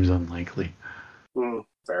 it seems unlikely.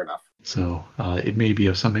 Fair enough. So it may be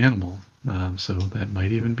of some animal. So that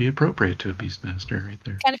might even be appropriate to a Beastmaster right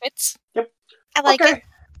there. Kind of fits. Yep. I like Okay. it.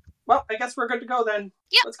 Well, I guess we're good to go then.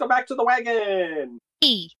 Yep. Let's go back to the wagon.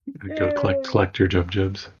 Go collect your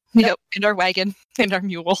jub-jubs. Yep, and our wagon, and our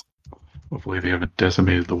mule. Hopefully they haven't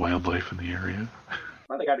decimated the wildlife in the area.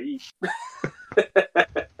 Well, they gotta eat.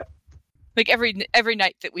 Like every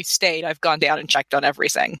night that we've stayed, I've gone down and checked on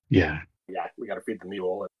everything. Yeah. Yeah, we gotta feed the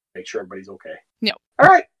mule and make sure everybody's okay. Yep. All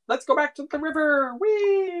right, let's go back to the river.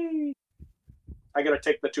 Whee! I gotta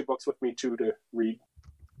take the 2 books with me too to read.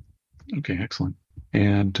 Okay, excellent.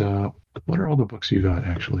 And what are all the books you got,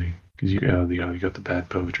 actually? Because you got the bad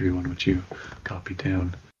poetry one, which you copied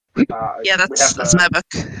down. Yeah, that's my book.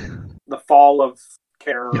 The Fall of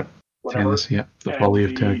Care. Yep. Whatever. Tanis, yeah. The And Folly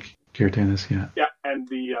of the- Care Tanis, yeah. Yeah, and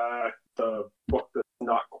the book that's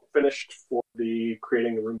not finished for the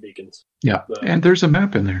Creating the Room Beacons. Yeah, The- and there's a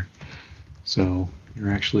map in there. So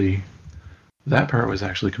you're actually... That part was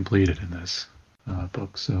actually completed in this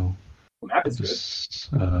book, so... The map is good. Just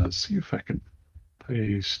see if I can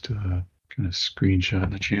paste kind of screenshot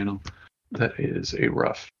in the channel. That is a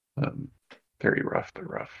rough, very rough, but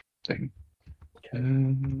rough thing.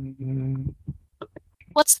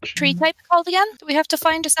 What's the tree type called again? Do we have to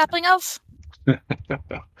find a sapling of?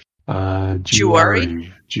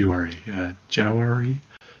 Jauari. Jauari. Jauari.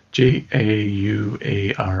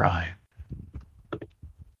 Jauari.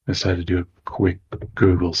 I decided to do a quick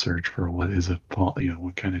Google search for what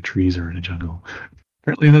kind of trees are in a jungle.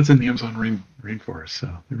 Apparently that's in the Amazon rainforest, so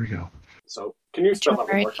there we go. So, can you spell that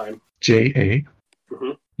one more time? Jauari.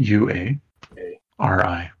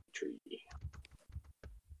 A. Tree.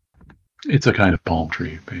 It's a kind of palm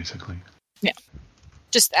tree, basically. Yeah.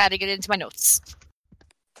 Just adding it into my notes.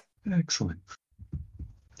 Excellent.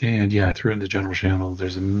 And yeah, I threw in the general channel.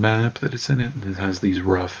 There's a map that is in it, and it has these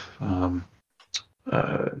rough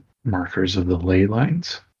markers of the ley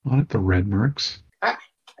lines on it, the red marks.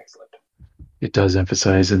 Excellent. It does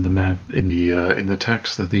emphasize in the map, in the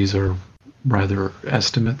text, that these are rather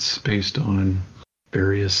estimates based on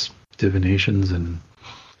various divinations and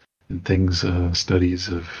things, studies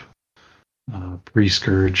of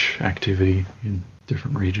pre-scourge activity in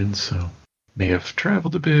different regions. So may have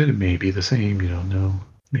traveled a bit. It may be the same. You don't know.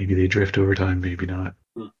 Maybe they drift over time. Maybe not.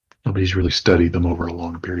 Nobody's really studied them over a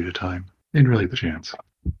long period of time. Ain't really the chance.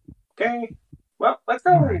 Okay. Well, let's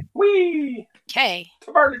go. Alright. Okay. Whee!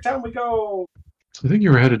 To Bartertown we go. So I think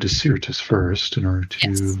you were headed to Syrtis first in order to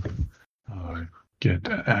Yes. get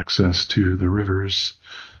access to the rivers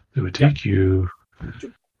that would take you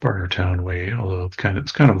Bartertown way. Although it's kind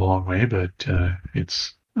of a long way, but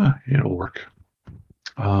it'll work.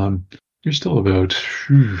 You're still about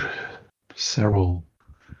several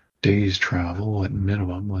days travel at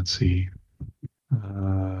minimum. Let's see.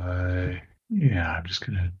 Yeah, I'm just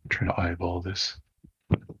gonna try to eyeball this.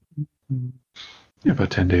 Yeah,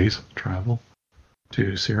 about 10 days travel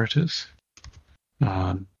to Syrtis,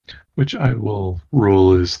 which I will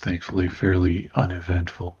rule is thankfully fairly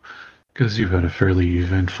uneventful, because you've had a fairly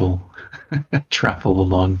eventful travel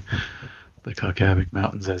along the Kakavik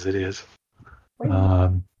Mountains as it is.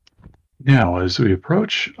 Now, as we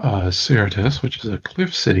approach Syrtis, which is a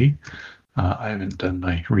cliff city, I haven't done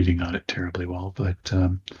my reading on it terribly well, but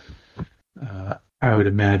I would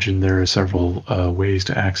imagine there are several ways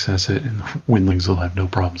to access it, and windlings will have no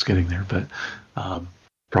problems getting there, but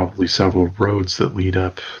probably several roads that lead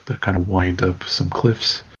up, that kind of wind up some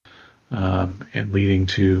cliffs, and leading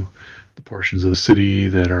to the portions of the city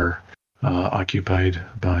that are occupied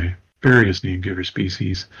by various name giver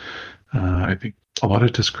species. I think a lot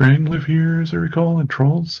of Tiskrang live here, as I recall, and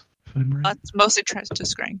trolls, if I'm right. It's mostly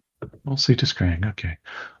Tiskrang. Mostly Tiskrang, okay.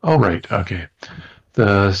 Oh, right, okay.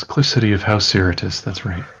 The cliff city of House Syrtis, that's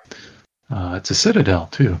right. It's a citadel,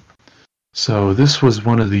 too. So this was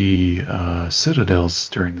one of the citadels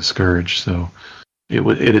during the Scourge, so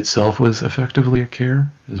it itself was effectively a care,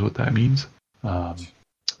 is what that means.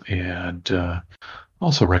 And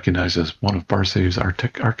also recognized as one of Barsave's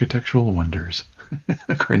architectural wonders,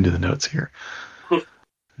 according to the notes here.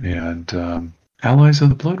 And allies of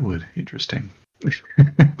the Bloodwood, interesting.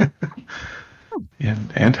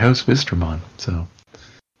 and House Vistramon, so...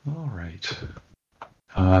 All right.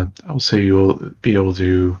 I'll say you'll be able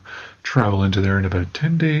to travel into there in about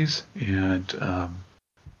 10 days, and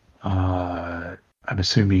I'm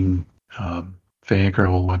assuming Fayankra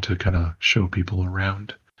will want to kind of show people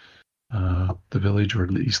around the village, or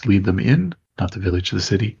at least lead them in, not the village, the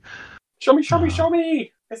city. Show me, show me, show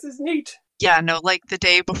me! This is neat! Yeah, no, like the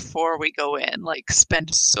day before we go in, like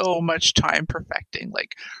spend so much time perfecting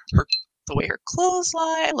like the way her clothes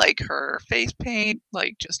lie, like her face paint,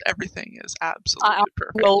 like just everything is absolutely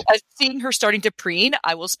perfect. Well, as seeing her starting to preen,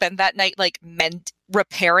 I will spend that night like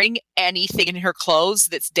repairing anything in her clothes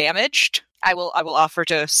that's damaged. I will offer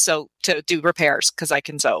to do repairs because I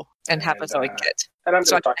can sew and have a sewing kit. And I'm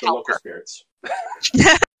So going to I talk to can help local her. spirits.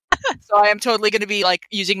 So I am totally going to be like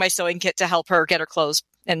using my sewing kit to help her get her clothes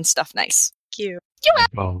and stuff nice. Cute.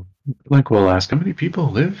 Well, Link will ask, how many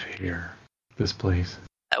people live here, this place?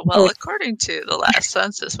 Well, according to the last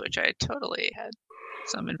census, which I totally had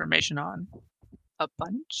some information on, a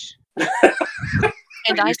bunch.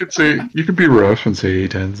 And You could be rough and say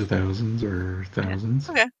tens of thousands or thousands.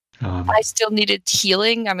 Okay. I still needed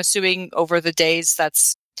healing. I'm assuming over the days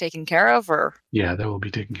that's taken care of, or Yeah, that will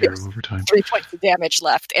be taken care of over time. 3 points of damage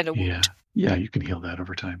left and a wound. Yeah, you can heal that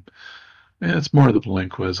over time. And it's more that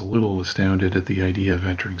Link was a little astounded at the idea of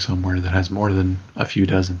entering somewhere that has more than a few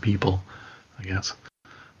dozen people, I guess,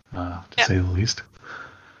 to say the least.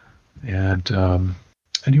 And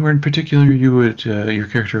anywhere in particular you would your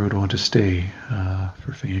character would want to stay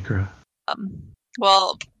for Fayankra?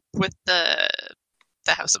 Well, with the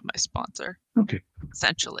house of my sponsor, Okay.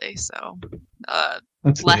 essentially. So,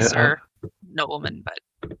 That's lesser nobleman, but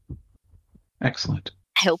excellent.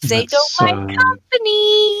 I hope they That's, don't mind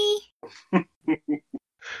company. And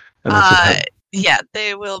that's yeah,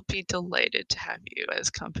 they will be delighted to have you as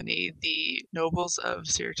company. The nobles of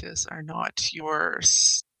Syrtis are not your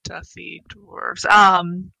stuffy dwarves,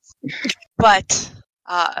 but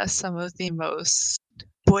some of the most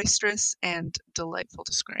boisterous and delightful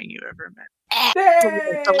Discrang you ever met.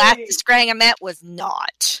 The last Discrang I met was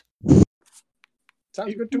not.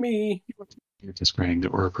 Sounds good to me. Discrang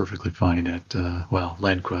that were perfectly fine at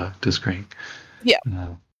Lenqua Discrang. Yeah.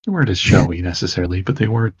 They weren't as showy necessarily, but they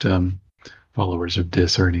weren't followers of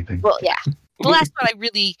Dis or anything. Well, yeah. The last one I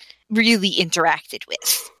really, really interacted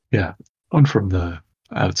with. Yeah, one from the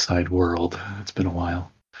outside world. It's been a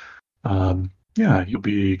while. Yeah, you'll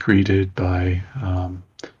be greeted by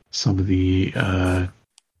some of the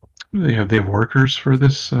they have workers for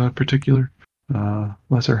this particular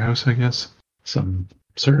lesser house, I guess. Some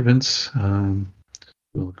servants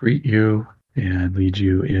will greet you and lead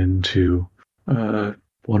you into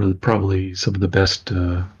one of probably some of the best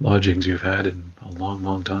lodgings you've had in a long,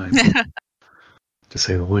 long time, to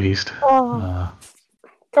say the least.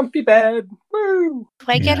 Comfy bed. Woo! Do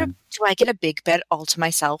I get a big bed all to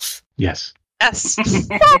myself? Yes. Yes.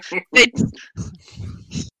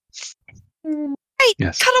 Hey,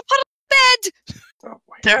 Yes. cuddle puddle bed. Oh,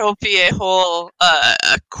 boy. There will be a whole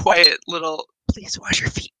a quiet little, please wash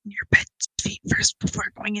your feet in your bed feet first before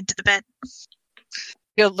going into the bed.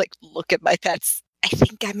 You'll like look at my pets. I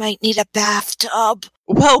think I might need a bathtub.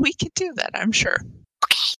 Well, we could do that, I'm sure.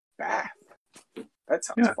 Ah, that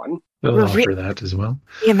sounds fun. They'll We're offer that as well.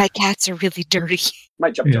 Yeah, my cats are really dirty.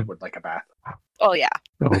 My Jub would like a bath. Oh yeah.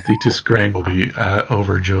 Oh, the Discrang will be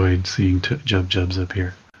overjoyed seeing Jubs up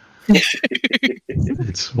here.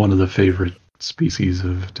 It's one of the favorite species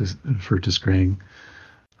for Discrang.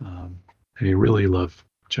 They really love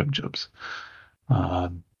Jubs.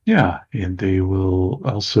 Yeah, and they will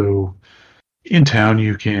also, in town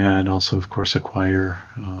you can also, of course, acquire,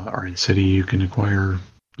 or in city you can acquire,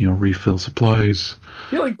 refill supplies.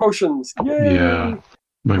 Healing potions. Yay! Yeah.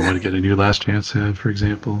 Might want to get a new Last Chance head, for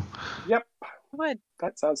example. Yep. Would.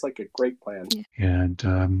 That sounds like a great plan. And Bit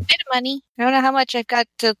of money. I don't know how much I've got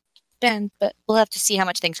to spend, but we'll have to see how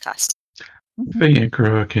much things cost.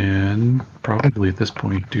 Fayankra can probably at this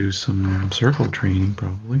point do some circle training,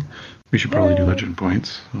 probably. We should probably do legend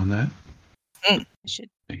points on that. I should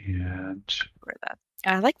And wear that.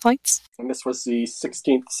 I like points. And this was the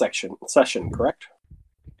 16th session, correct?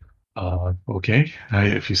 okay,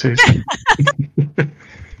 if you say so.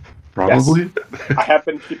 Probably. I have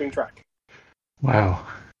been keeping track. Wow.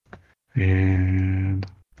 And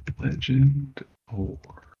legend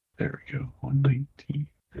there we go. 119.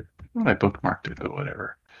 Well, I bookmarked it, but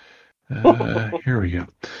whatever. Here we go.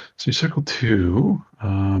 So you circle 2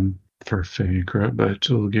 for Fayankra, but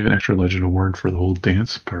it'll give an extra legend award for the whole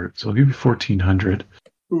dance part. So I'll give you 1,400.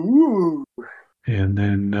 Ooh. And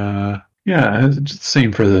then, it's the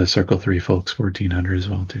same for the circle 3 folks, 1,400 as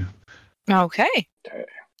well, too. Okay.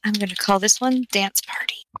 I'm going to call this one Dance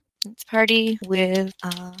Party. Dance Party with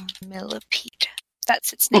Millipede.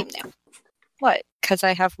 That's its name now. What? Because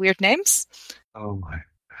I have weird names? Oh my.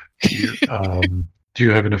 Do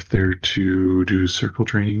you have enough there to do circle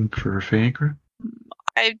training for Fayankra?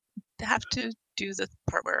 I have to do the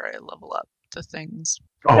part where I level up the things.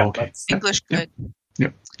 Oh, Yeah, okay. that's- English Yeah. good.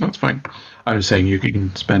 Yep, that's fine. I was saying you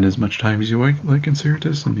can spend as much time as you like in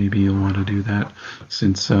Cerritos, and maybe you'll want to do that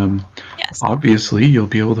since Yes. obviously you'll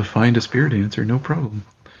be able to find a spirit dancer, no problem,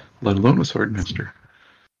 let alone a swordmaster.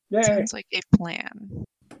 Yay! Sounds like a plan.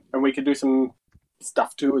 And we could do some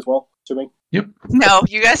stuff too as well, assuming. No,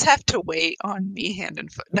 you guys have to wait on me hand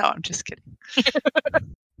and foot. No, I'm just kidding.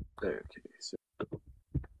 Okay, so...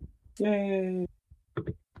 Yay!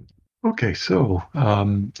 Okay, so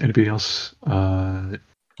anybody else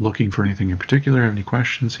looking for anything in particular? Have any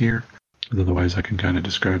questions here? Otherwise, I can kind of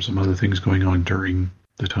describe some other things going on during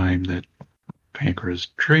the time that Fayankra is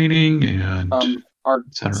training and Our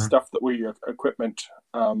etc. stuff that we equipment,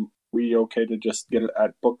 we okay to just get it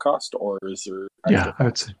at book cost, or is there? Yeah, extra I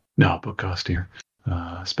would cost? say no book cost here,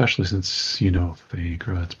 especially since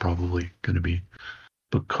Fayankra, it's probably going to be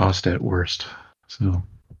book cost at worst. So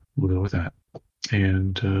we'll go with that.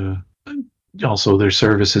 And also, there's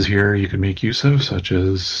services here you can make use of, such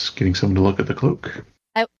as getting someone to look at the cloak.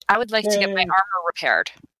 I would like to get my Yay. armor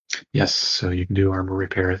repaired. Yes, so you can do armor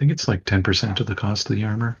repair. I think it's like 10% of the cost of the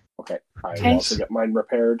armor. Okay, I Okay. will also get mine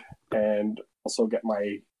repaired, and also get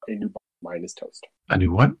a new buckler. Mine is toast. A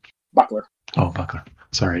new what? Buckler. Oh, buckler.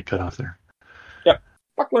 Sorry, cut off there.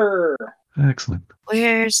 Buckler! Excellent.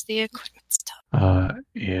 Where's the equipment stuff?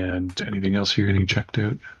 And anything else you're getting checked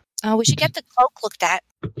out? Oh, we should get the cloak looked at.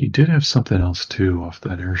 You did have something else too off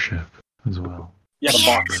that airship as well. Yeah, the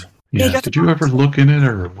Yeah. box. Yeah, Yeah. got the Did you ever box. look in it,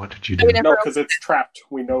 or what did you do? We never- No, because it's trapped.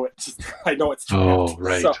 We know it's. I know it's trapped. Oh,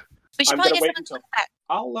 right. So We should I'm probably gonna get wait someone to until look at.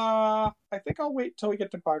 I think I'll wait till we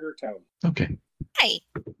get to Barter Town. Okay. Hey,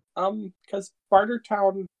 Because Barter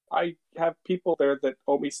Town, I have people there that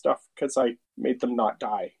owe me stuff because I made them not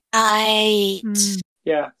die. I.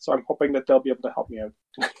 Yeah, so I'm hoping that they'll be able to help me out.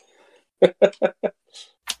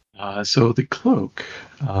 So the cloak,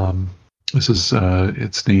 this is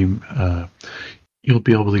its name. You'll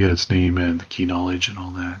be able to get its name and the key knowledge and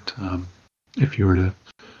all that. If you were to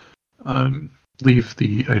leave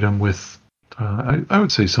the item with, I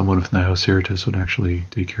would say someone from the House Cerritos would actually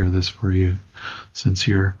take care of this for you, since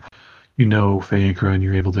you know Fayankra and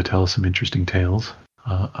you're able to tell some interesting tales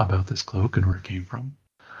about this cloak and where it came from.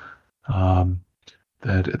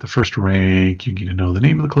 That at the first rank, you get to know the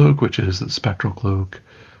name of the cloak, which is the Spectral Cloak.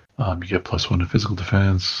 You get +1 to physical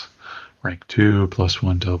defense. Rank 2,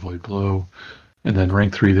 +1 to avoid blow. And then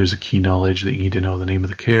rank 3, there's a key knowledge that you need to know the name of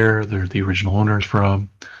the care, they're the original owners from.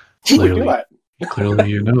 We do Clearly, that. clearly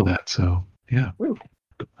you know that, so yeah. Woo.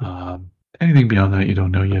 Anything beyond that you don't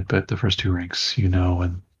know yet, but the first 2 ranks you know,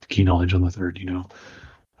 and the key knowledge on the third you know.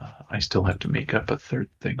 I still have to make up a third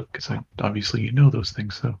thing, because obviously you know those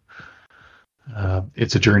things, so.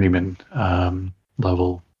 It's a journeyman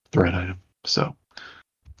level threat item, so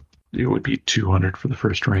it would be 200 for the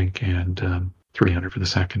first rank and 300 for the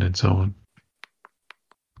second, and so on.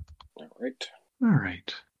 All right. All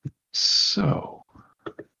right. So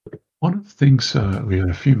one of the things we have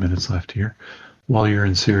a few minutes left here. While you're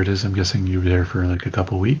in Cerritos, I'm guessing you were there for like a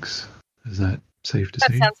couple weeks. Is that safe to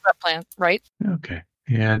that say? sounds about plan, right? Okay.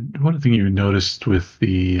 And one thing you noticed with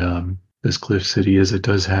the this Cliff City is it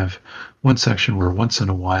does have one section where once in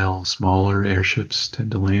a while smaller airships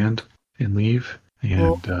tend to land and leave.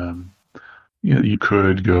 And you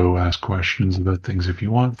could go ask questions about things if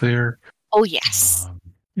you want there. Oh, yes.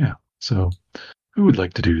 Yeah. So who would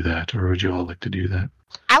like to do that, or would you all like to do that?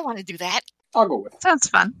 I want to do that. I'll go with it. Sounds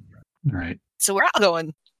fun. All right. So we're all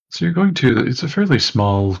going. So you're going to, it's a fairly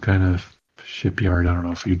small kind of shipyard. I don't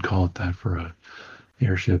know if you'd call it that for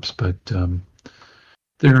airships, but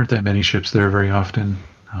there aren't that many ships there very often.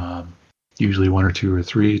 Usually 1 or 2 or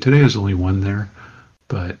 3. Today there's only 1 there,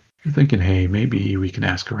 but you're thinking, hey, maybe we can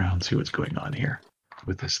ask around, see what's going on here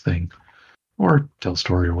with this thing, or tell a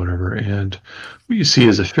story or whatever. And what you see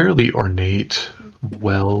is a fairly ornate,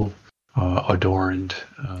 well adorned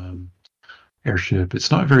airship.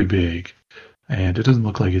 It's not very big, and it doesn't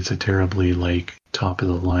look like it's a terribly like top of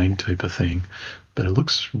the line type of thing, but it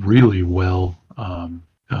looks really well. I'm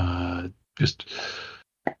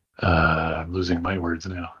losing my words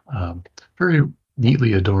now. Very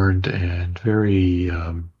neatly adorned and very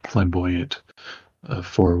flamboyant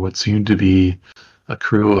for what seemed to be a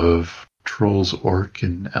crew of trolls, orc,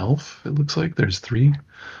 and elf. It looks like there's 3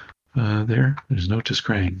 there. There's no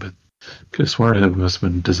Tiskrang, but could have sworn it must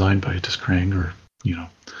have been designed by a Tiskrang or,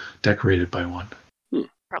 decorated by one.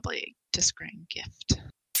 Probably a Tiskrang gift.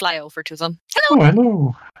 Fly over to them. Oh,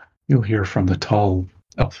 hello. you'll hear from the tall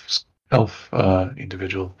elf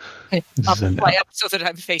individual. This I'll is an fly up so that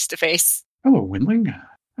I'm face to face. Hello, Windling.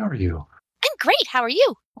 How are you? I'm great. How are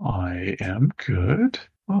you? I am good.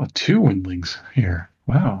 Oh, 2 Windlings here.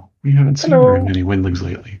 Wow, we haven't seen Hello. very many Windlings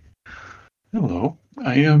lately. Hello,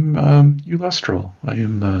 I am Ulustral. I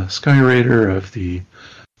am the Sky Raider of the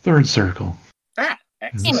Third Circle. Ah,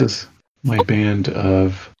 And excellent. this is my band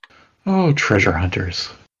of, treasure hunters,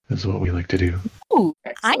 is what we like to do. Ooh,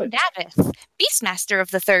 I'm Excellent. Navith, Beastmaster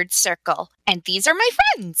of the Third Circle, and these are my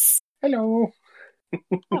friends. Hello.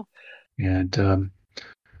 And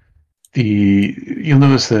you'll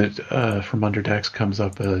notice that from Underdecks comes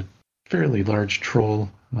up a fairly large troll,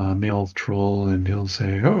 male troll, and he'll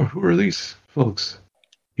say, "Oh, who are these folks?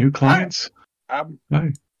 New clients?" Hi.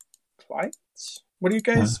 Clients? What do you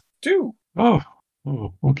guys do? Oh,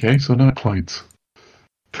 okay, so not clients.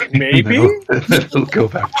 Maybe? Then he'll go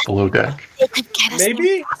back to below deck. They could get us Maybe?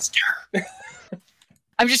 there faster.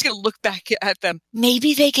 I'm just going to look back at them.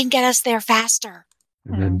 Maybe they can get us there faster.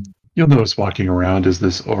 And then you'll notice walking around is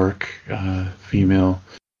this orc female.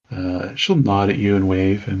 She'll nod at you and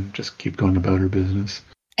wave and just keep going about her business.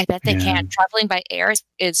 I bet they Yeah. can. Traveling by air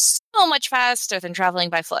is so much faster than traveling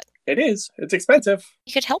by foot. It is. It's expensive.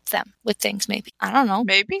 You could help them with things, maybe. I don't know.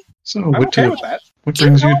 Maybe. So I'm okay with that. what Do you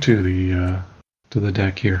brings know- you to the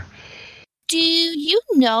deck here? Do you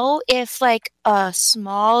know if, like, a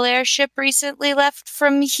small airship recently left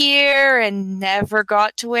from here and never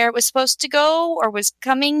got to where it was supposed to go, or was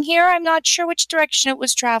coming here? I'm not sure which direction it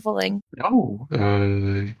was traveling. No.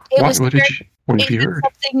 was What did you It was heard?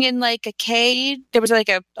 something in, like, a cage. There was, like,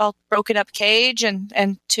 a all broken up cage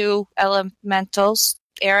and 2 elementals,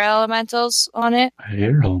 air elementals on it.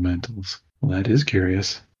 Air elementals. Well, that is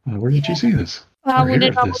curious. Where did you see this? Or When hear it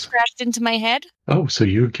of almost this? crashed into my head. Oh, so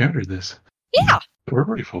you encountered this? Yeah. Where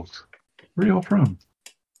were you folks? Where are you all from?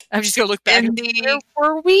 I'm just going to look back. In Where the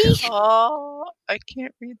were we? I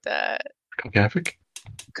can't read that. Kokavik?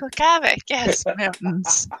 Kokavik, yes,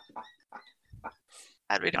 mountains.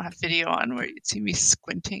 Glad we don't have video on where you'd see me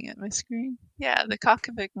squinting at my screen. Yeah, the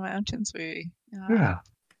Kokavik Mountains. We Yeah.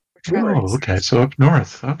 were traveling. Oh, okay. So up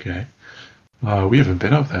north. Okay. We haven't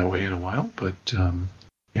been up that way in a while, but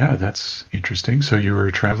yeah, that's interesting. So you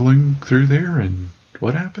were traveling through there, and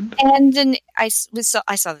what happened? And then I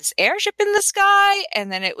saw this airship in the sky,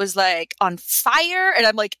 and then it was like on fire. And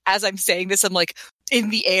I'm like, as I'm saying this, I'm like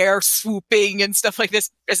in the air, swooping and stuff like this,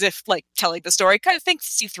 as if like telling the story. Kind of think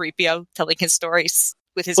C-3PO telling his stories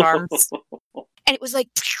with his arms. And it was like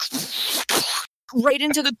right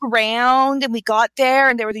into the ground, and we got there,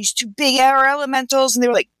 and there were these 2 big air elementals, and they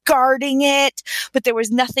were like guarding it, but there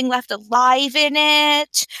was nothing left alive in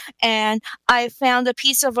it. And I found a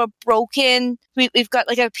piece of a broken. We've got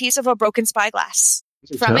like a piece of a broken spyglass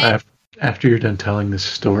from So it. after you're done telling this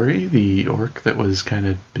story, the orc that was kind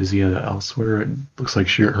of busy elsewhere, it looks like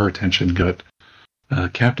her attention got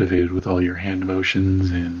captivated with all your hand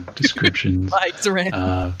motions and descriptions. Lights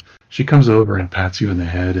around. She comes over and pats you in the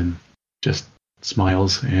head and just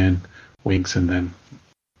smiles and winks, and then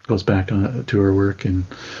goes back to her work. And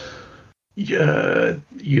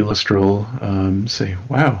Ulustral say,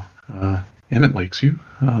 "Wow, Emmett likes you.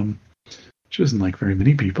 She doesn't like very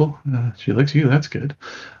many people. She likes you. That's good."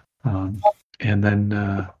 And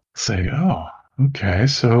then say, "Oh, okay.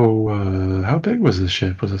 So how big was this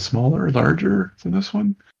ship? Was it smaller, or larger than this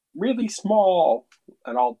one?" Really small.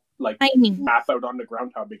 And I'll like I mean, map out on the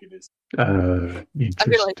ground how big it is.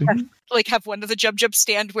 Interesting. like have one of the jump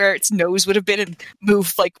stand where its nose would have been, and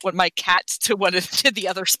move like one of my cats to the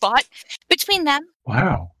other spot between them.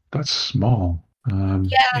 Wow, that's small.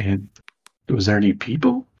 Yeah. And was there any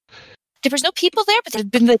people? There was no people there, but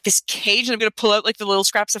there'd been like this cage, and I'm going to pull out like the little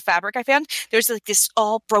scraps of fabric I found. There's like this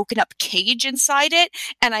all broken up cage inside it,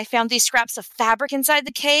 and I found these scraps of fabric inside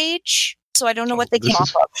the cage. So I don't know what they This came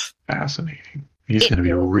is off of. fascinating. He's going to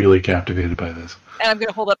be really captivated by this. And I'm going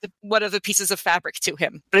to hold up one of the pieces of fabric to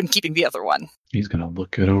him, but I'm keeping the other one. He's going to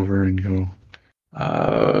look it over and go,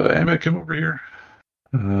 Emmett, come over here.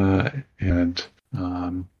 And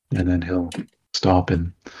then he'll stop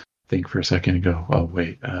and think for a second and go, oh,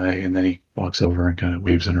 wait. And then he walks over and kind of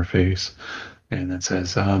waves in her face and then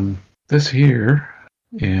says, this here.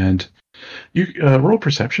 And you roll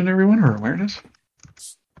perception, everyone, or awareness?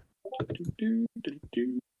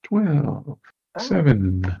 12.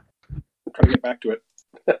 7. I'm trying to get back to it.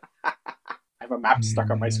 I have a map stuck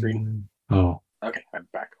on my screen. Oh, Okay, I'm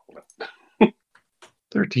back. Hold on.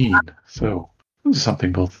 13. So this is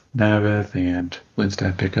something both Navith and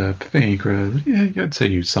Lindstad pick up. Vankra, yeah, I'd say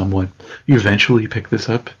you eventually pick this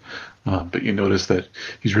up. But you notice that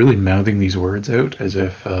he's really mouthing these words out as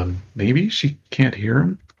if maybe she can't hear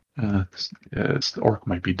him. the orc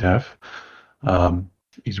might be deaf.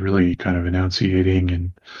 He's really kind of enunciating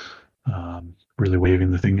and really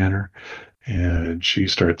waving the thing at her. And she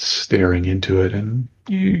starts staring into it. And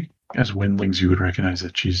as windlings, you would recognize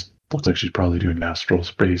that looks like she's probably doing an astral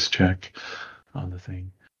space check on the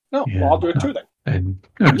thing. No, well, I'll do it too then. And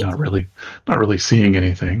not really seeing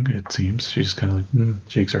anything, it seems. She just kind of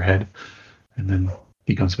shakes her head. And then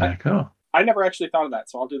he comes back. Oh. I never actually thought of that,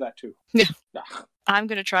 so I'll do that too. Yeah. I'm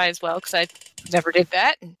going to try as well, because I never did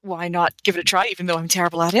that. Why not give it a try, even though I'm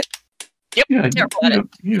terrible at it? Yep, yeah, terrible at it.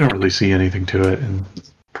 You don't really see anything to it, and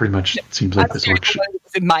pretty much it seems like this orc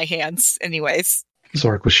was in my hands, anyways. This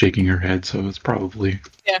orc was shaking her head, so it's probably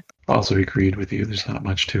also agreed with you. There's not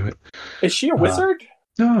much to it. Is she a wizard?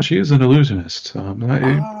 No, she is an illusionist.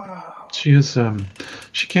 She is.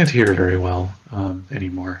 She can't hear very well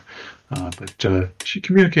anymore, but she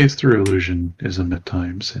communicates through illusionism at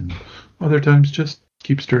times, and other times just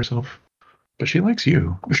keeps to herself. But she likes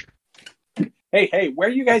you. Hey, where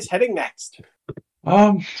are you guys heading next?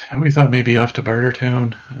 We thought maybe off to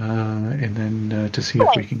Bartertown, and then to see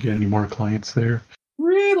if we can get any more clients there.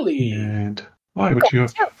 Really? And why would you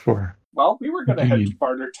up for? Well, we were going to head to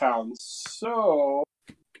Bartertown, so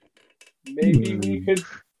maybe we could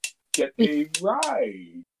get a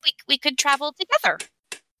ride. We could travel together.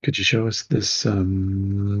 Could you show us this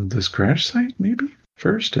this crash site maybe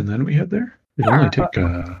first, and then we head there? It'll only take.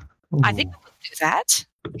 I think we could do that.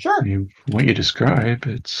 Sure. I mean, what you describe,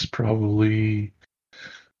 it's probably.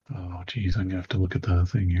 Oh, geez, I'm gonna have to look at the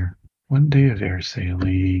thing here. 1 day of air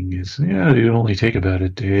sailing is it'll only take about a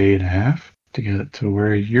day and a half to get to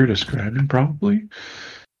where you're describing, probably,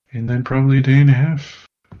 and then probably a day and a half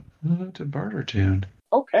to Bartertown.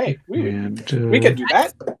 Okay, we could do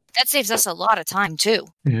that. That saves us a lot of time too.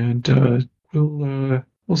 And we'll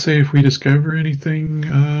say if we discover anything,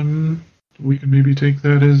 we can maybe take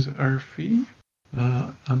that as our fee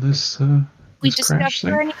on this. We this crash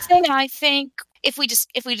discover thing. anything? I think if we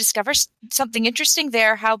discover something interesting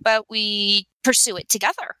there, how about we pursue it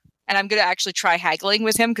together? And I'm going to actually try haggling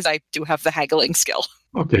with him because I do have the haggling skill.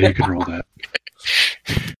 Okay, you can roll that.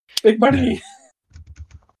 Big money.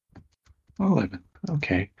 11.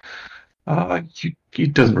 Okay. He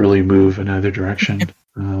doesn't really move in either direction.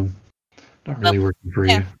 Not really working for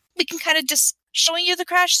you. We can kind of just showing you the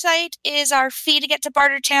crash site is our fee to get to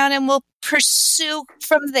Bartertown, and we'll pursue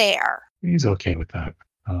from there. He's okay with that.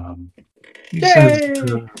 He says,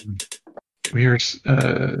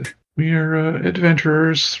 we are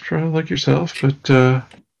adventurers like yourself, but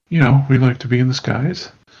we like to be in the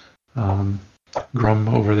skies. Grum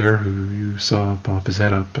over there, who you saw pop his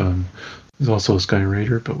head up, is also a sky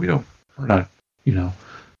raider, but we're not,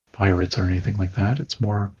 pirates or anything like that. It's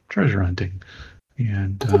more treasure hunting,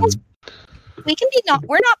 and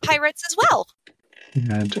we're not pirates as well.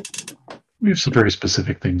 And we have some very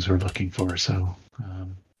specific things we're looking for. So,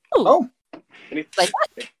 like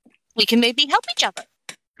what? We can maybe help each other.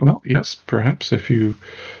 Well, yes, perhaps if you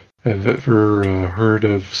have ever heard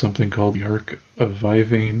of something called the Ark of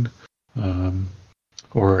Vivane,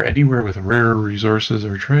 or anywhere with rare resources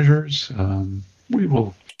or treasures, we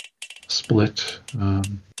will split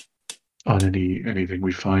on anything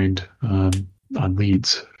we find on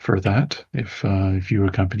leads for that if you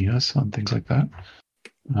accompany us on things like that.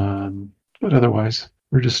 But otherwise,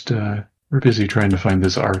 we're busy trying to find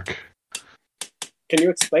this Ark. Can you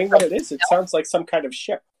explain what it is? It sounds like some kind of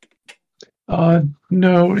ship.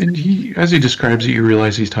 No, and as he describes it, you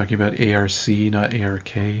realize he's talking about ARC, not ARK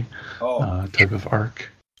type of Ark.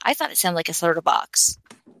 I thought it sounded like a soda box.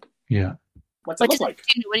 Yeah. What's it look like? Do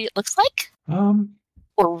you know what it looks like?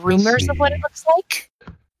 Or rumors of what it looks like?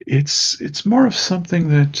 It's more of something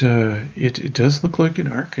that it does look like an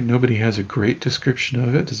Ark, and nobody has a great description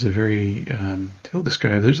of it. It's a very he'll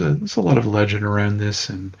describe. There's a lot of legend around this,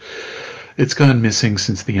 and it's gone missing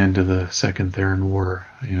since the end of the Second Theran War,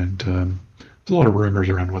 and there's a lot of rumors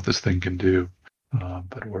around what this thing can do.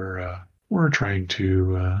 But we're trying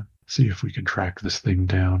to see if we can track this thing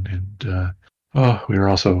down, and we are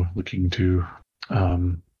also looking to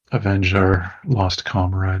avenge our lost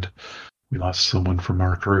comrade. We lost someone from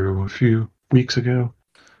our crew a few weeks ago,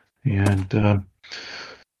 and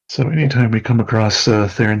so anytime we come across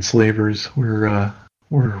Theran slavers, we're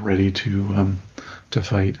ready to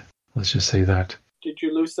fight. Let's just say that. Did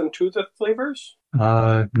you lose them to the flavors?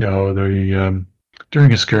 No.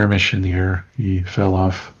 During a skirmish in the air, he fell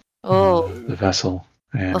off the vessel,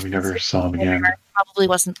 and we never saw him again. Probably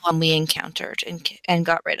wasn't the one we encountered and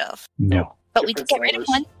got rid of. No. But we did get rid of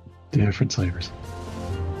one. Different slavers.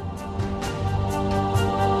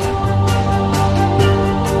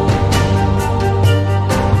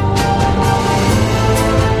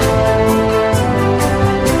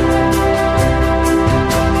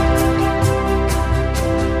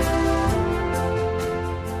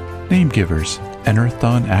 Givers, an Earth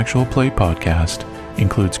Dawn actual play podcast,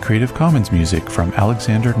 includes Creative Commons music from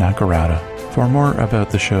Alexander Nakarada. For more about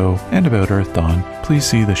the show and about Earth Dawn, please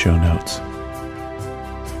see the show notes.